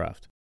approach the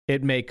draft.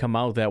 It may come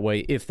out that way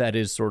if that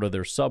is sort of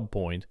their sub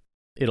point.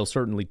 It'll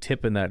certainly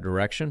tip in that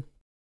direction.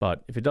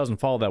 But if it doesn't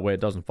fall that way, it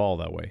doesn't fall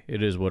that way.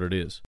 It is what it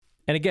is.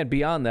 And again,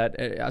 beyond that,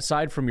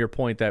 aside from your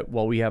point that,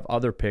 well, we have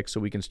other picks so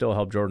we can still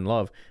help Jordan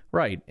Love,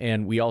 right,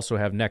 and we also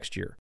have next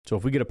year. So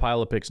if we get a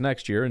pile of picks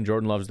next year and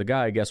Jordan Love's the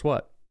guy, guess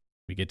what?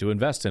 We get to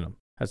invest in him.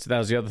 That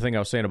was the other thing I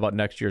was saying about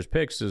next year's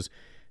picks is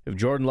if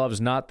Jordan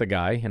Love's not the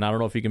guy, and I don't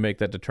know if you can make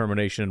that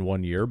determination in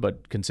 1 year,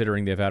 but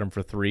considering they've had him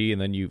for 3,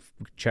 and then you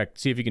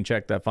see if you can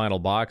check that final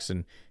box,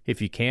 and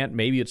if you can't,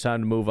 maybe it's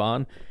time to move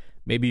on.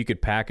 Maybe you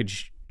could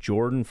package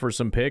Jordan for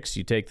some picks.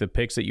 You take the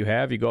picks that you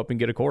have, you go up and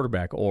get a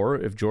quarterback. Or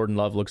if Jordan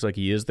Love looks like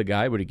he is the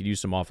guy, but he could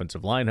use some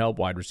offensive line help,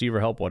 wide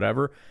receiver help,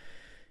 whatever,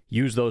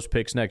 use those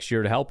picks next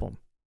year to help him.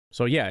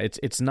 So yeah,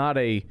 it's not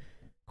a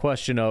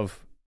question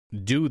of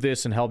do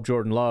this and help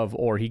Jordan Love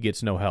or he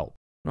gets no help.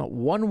 No,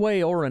 one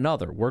way or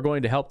another, we're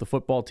going to help the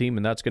football team,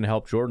 and that's going to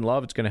help Jordan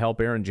Love. It's going to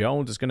help Aaron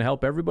Jones. It's going to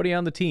help everybody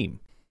on the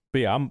team. But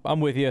yeah, I'm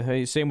with you.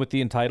 Hey, same with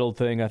the entitled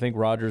thing. I think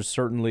Rodgers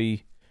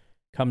certainly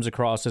comes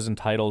across as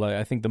entitled.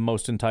 I think the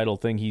most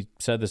entitled thing he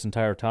said this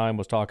entire time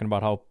was talking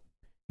about how,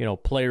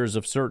 players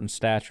of certain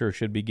stature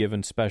should be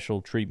given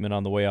special treatment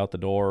on the way out the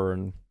door.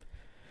 And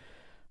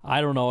I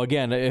don't know.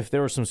 Again, if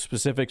there were some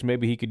specifics,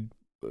 maybe he could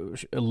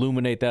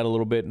illuminate that a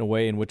little bit in a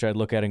way in which I'd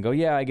look at it and go,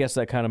 yeah, I guess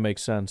that kind of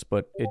makes sense,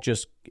 but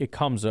it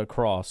comes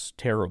across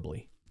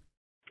terribly.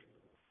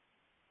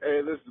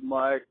 Hey, this is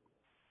Mike.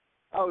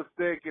 I was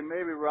thinking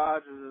maybe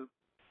Rodgers has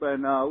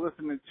been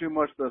listening too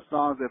much to the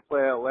songs they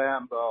play at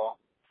Lambeau.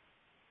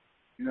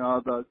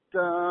 The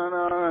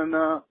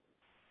da-na-na.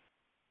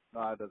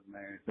 No, it doesn't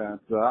make any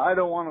sense. I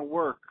don't want to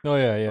work. Oh,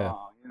 yeah.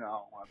 Song. You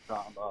know what I'm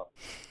talking about.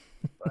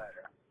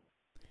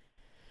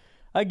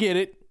 I get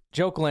it.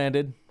 Joke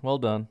landed. Well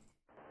done.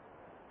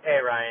 Hey,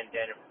 Ryan,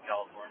 Daniel from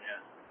California.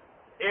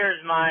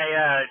 Here's my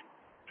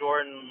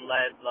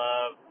Jordan-led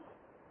love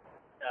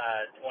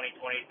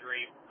 2023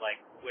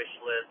 wish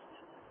list,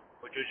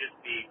 which would just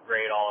be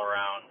great all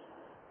around.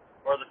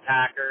 For the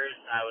Packers,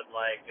 I would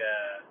like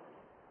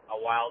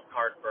a wild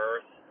card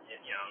berth.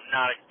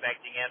 Not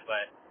expecting it,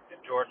 but if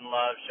Jordan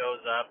Love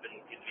shows up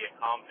and can be a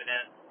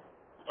confident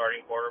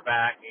starting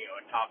quarterback, a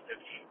top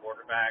 15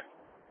 quarterback,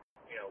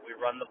 we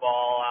run the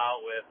ball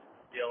out with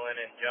Dillon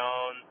and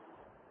Jones.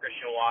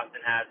 Christian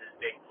Watson has his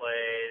big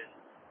plays.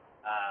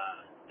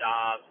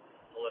 Dobbs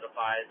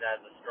solidifies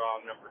as a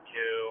strong number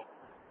 2.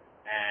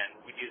 And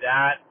we do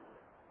that,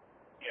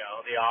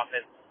 the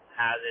offense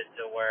has it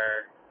to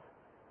where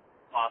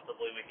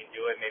possibly we can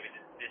do it. Maybe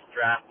this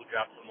draft we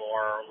drop some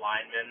more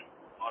linemen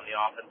on the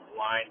offensive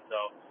line,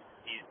 so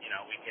we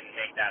can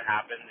make that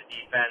happen. The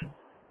defense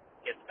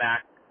gets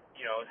back,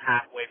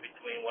 halfway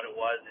between what it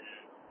was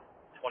in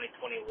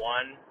 2021,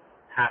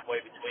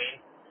 halfway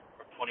between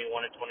from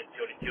 21 and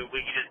 22.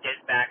 We can just get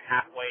back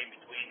halfway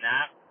between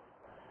that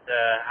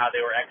to how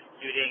they were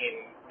executing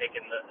and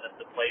making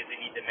the plays they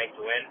need to make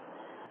to win.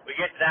 We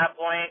get to that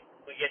point,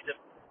 we get to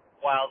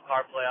wild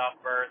card playoff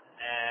berth,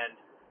 and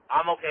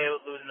I'm okay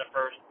with losing the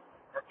first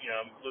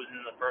round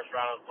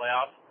of the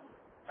playoffs.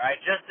 Right,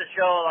 just to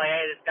show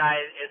hey, this guy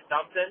is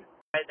something.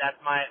 Right,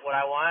 that's what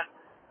I want.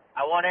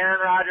 I want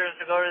Aaron Rodgers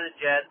to go to the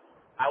Jets.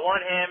 I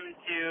want him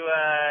to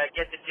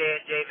get the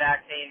J&J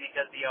vaccine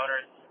because the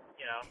owner's,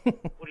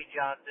 Woody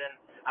Johnson.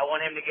 I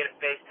want him to get a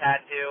face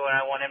tattoo, and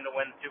I want him to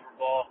win the Super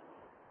Bowl.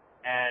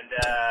 And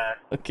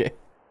okay,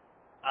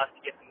 us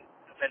to get some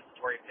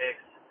compensatory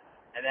picks,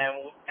 and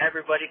then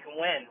everybody can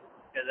win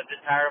because I'm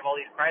just tired of all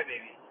these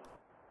crybabies.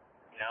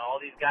 All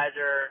these guys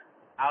are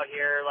out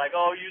here like,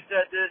 oh, you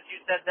said this,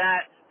 you said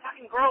that.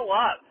 Fucking grow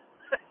up.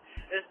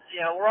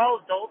 We're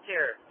all adults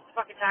here. I'm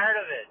fucking tired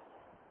of it.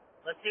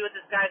 Let's see what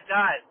this guy's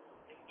got.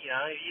 If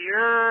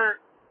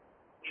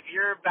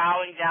you're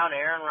bowing down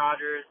Aaron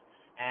Rodgers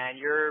and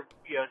you're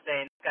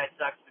saying this guy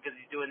sucks because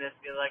he's doing this,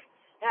 you're like,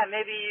 yeah,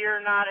 maybe you're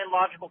not a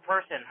logical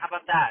person. How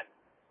about that?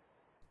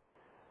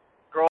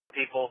 Grow up,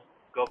 people.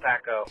 Go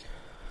Pack Go.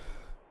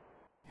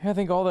 I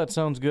think all that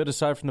sounds good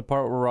aside from the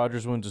part where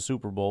Rodgers wins a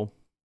Super Bowl.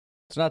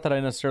 It's not that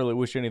I necessarily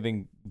wish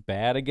anything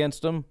bad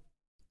against him,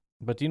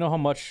 but do you know how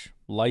much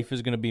life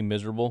is going to be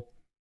miserable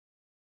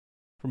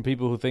from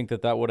people who think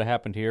that would have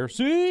happened here?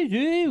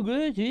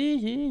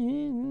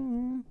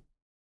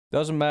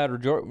 Doesn't matter.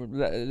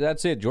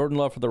 That's it. Jordan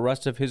Love for the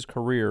rest of his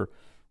career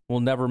will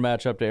never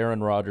match up to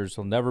Aaron Rodgers.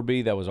 He'll never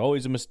be. That was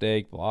always a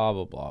mistake. Blah,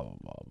 blah, blah, blah,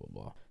 blah, blah,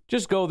 blah.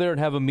 Just go there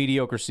and have a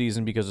mediocre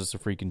season because it's the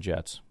freaking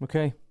Jets,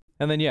 okay?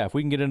 And then, yeah, if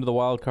we can get into the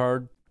wild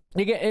card.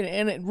 Again,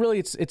 and it really,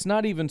 it's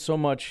not even so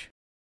much.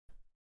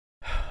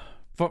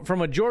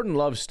 From a Jordan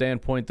Love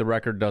standpoint, the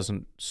record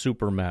doesn't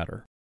super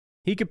matter.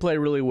 He could play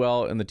really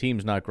well, and the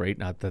team's not great.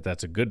 Not that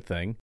that's a good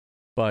thing.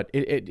 But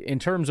in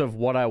terms of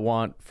what I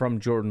want from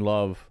Jordan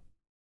Love,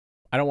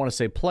 I don't want to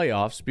say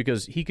playoffs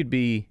because he could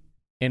be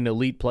an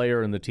elite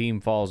player and the team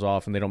falls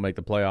off and they don't make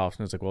the playoffs.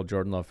 And it's like, well,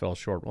 Jordan Love fell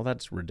short. Well,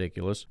 that's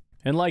ridiculous.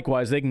 And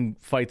likewise, they can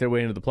fight their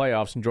way into the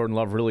playoffs, and Jordan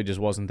Love really just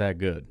wasn't that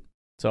good.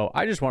 So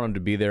I just want him to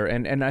be there.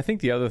 And I think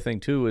the other thing,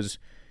 too, is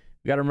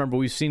you got to remember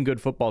we've seen good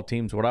football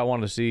teams. What I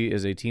want to see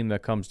is a team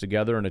that comes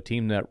together and a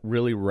team that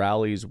really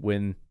rallies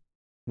when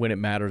it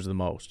matters the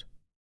most.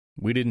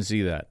 We didn't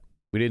see that.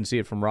 We didn't see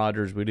it from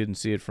Rodgers. We didn't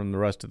see it from the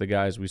rest of the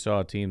guys. We saw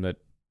a team that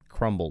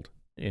crumbled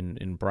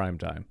in prime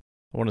time.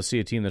 I want to see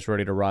a team that's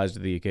ready to rise to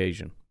the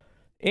occasion.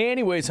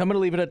 Anyways, I'm going to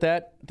leave it at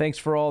that. Thanks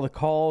for all the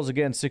calls.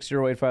 Again,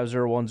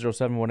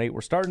 608-501-0718.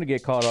 We're starting to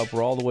get caught up.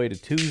 We're all the way to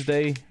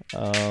Tuesday.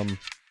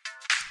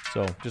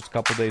 So just a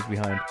couple days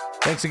behind.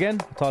 Thanks again.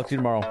 I'll talk to you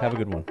tomorrow. Have a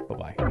good one.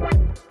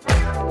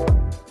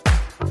 Bye-bye.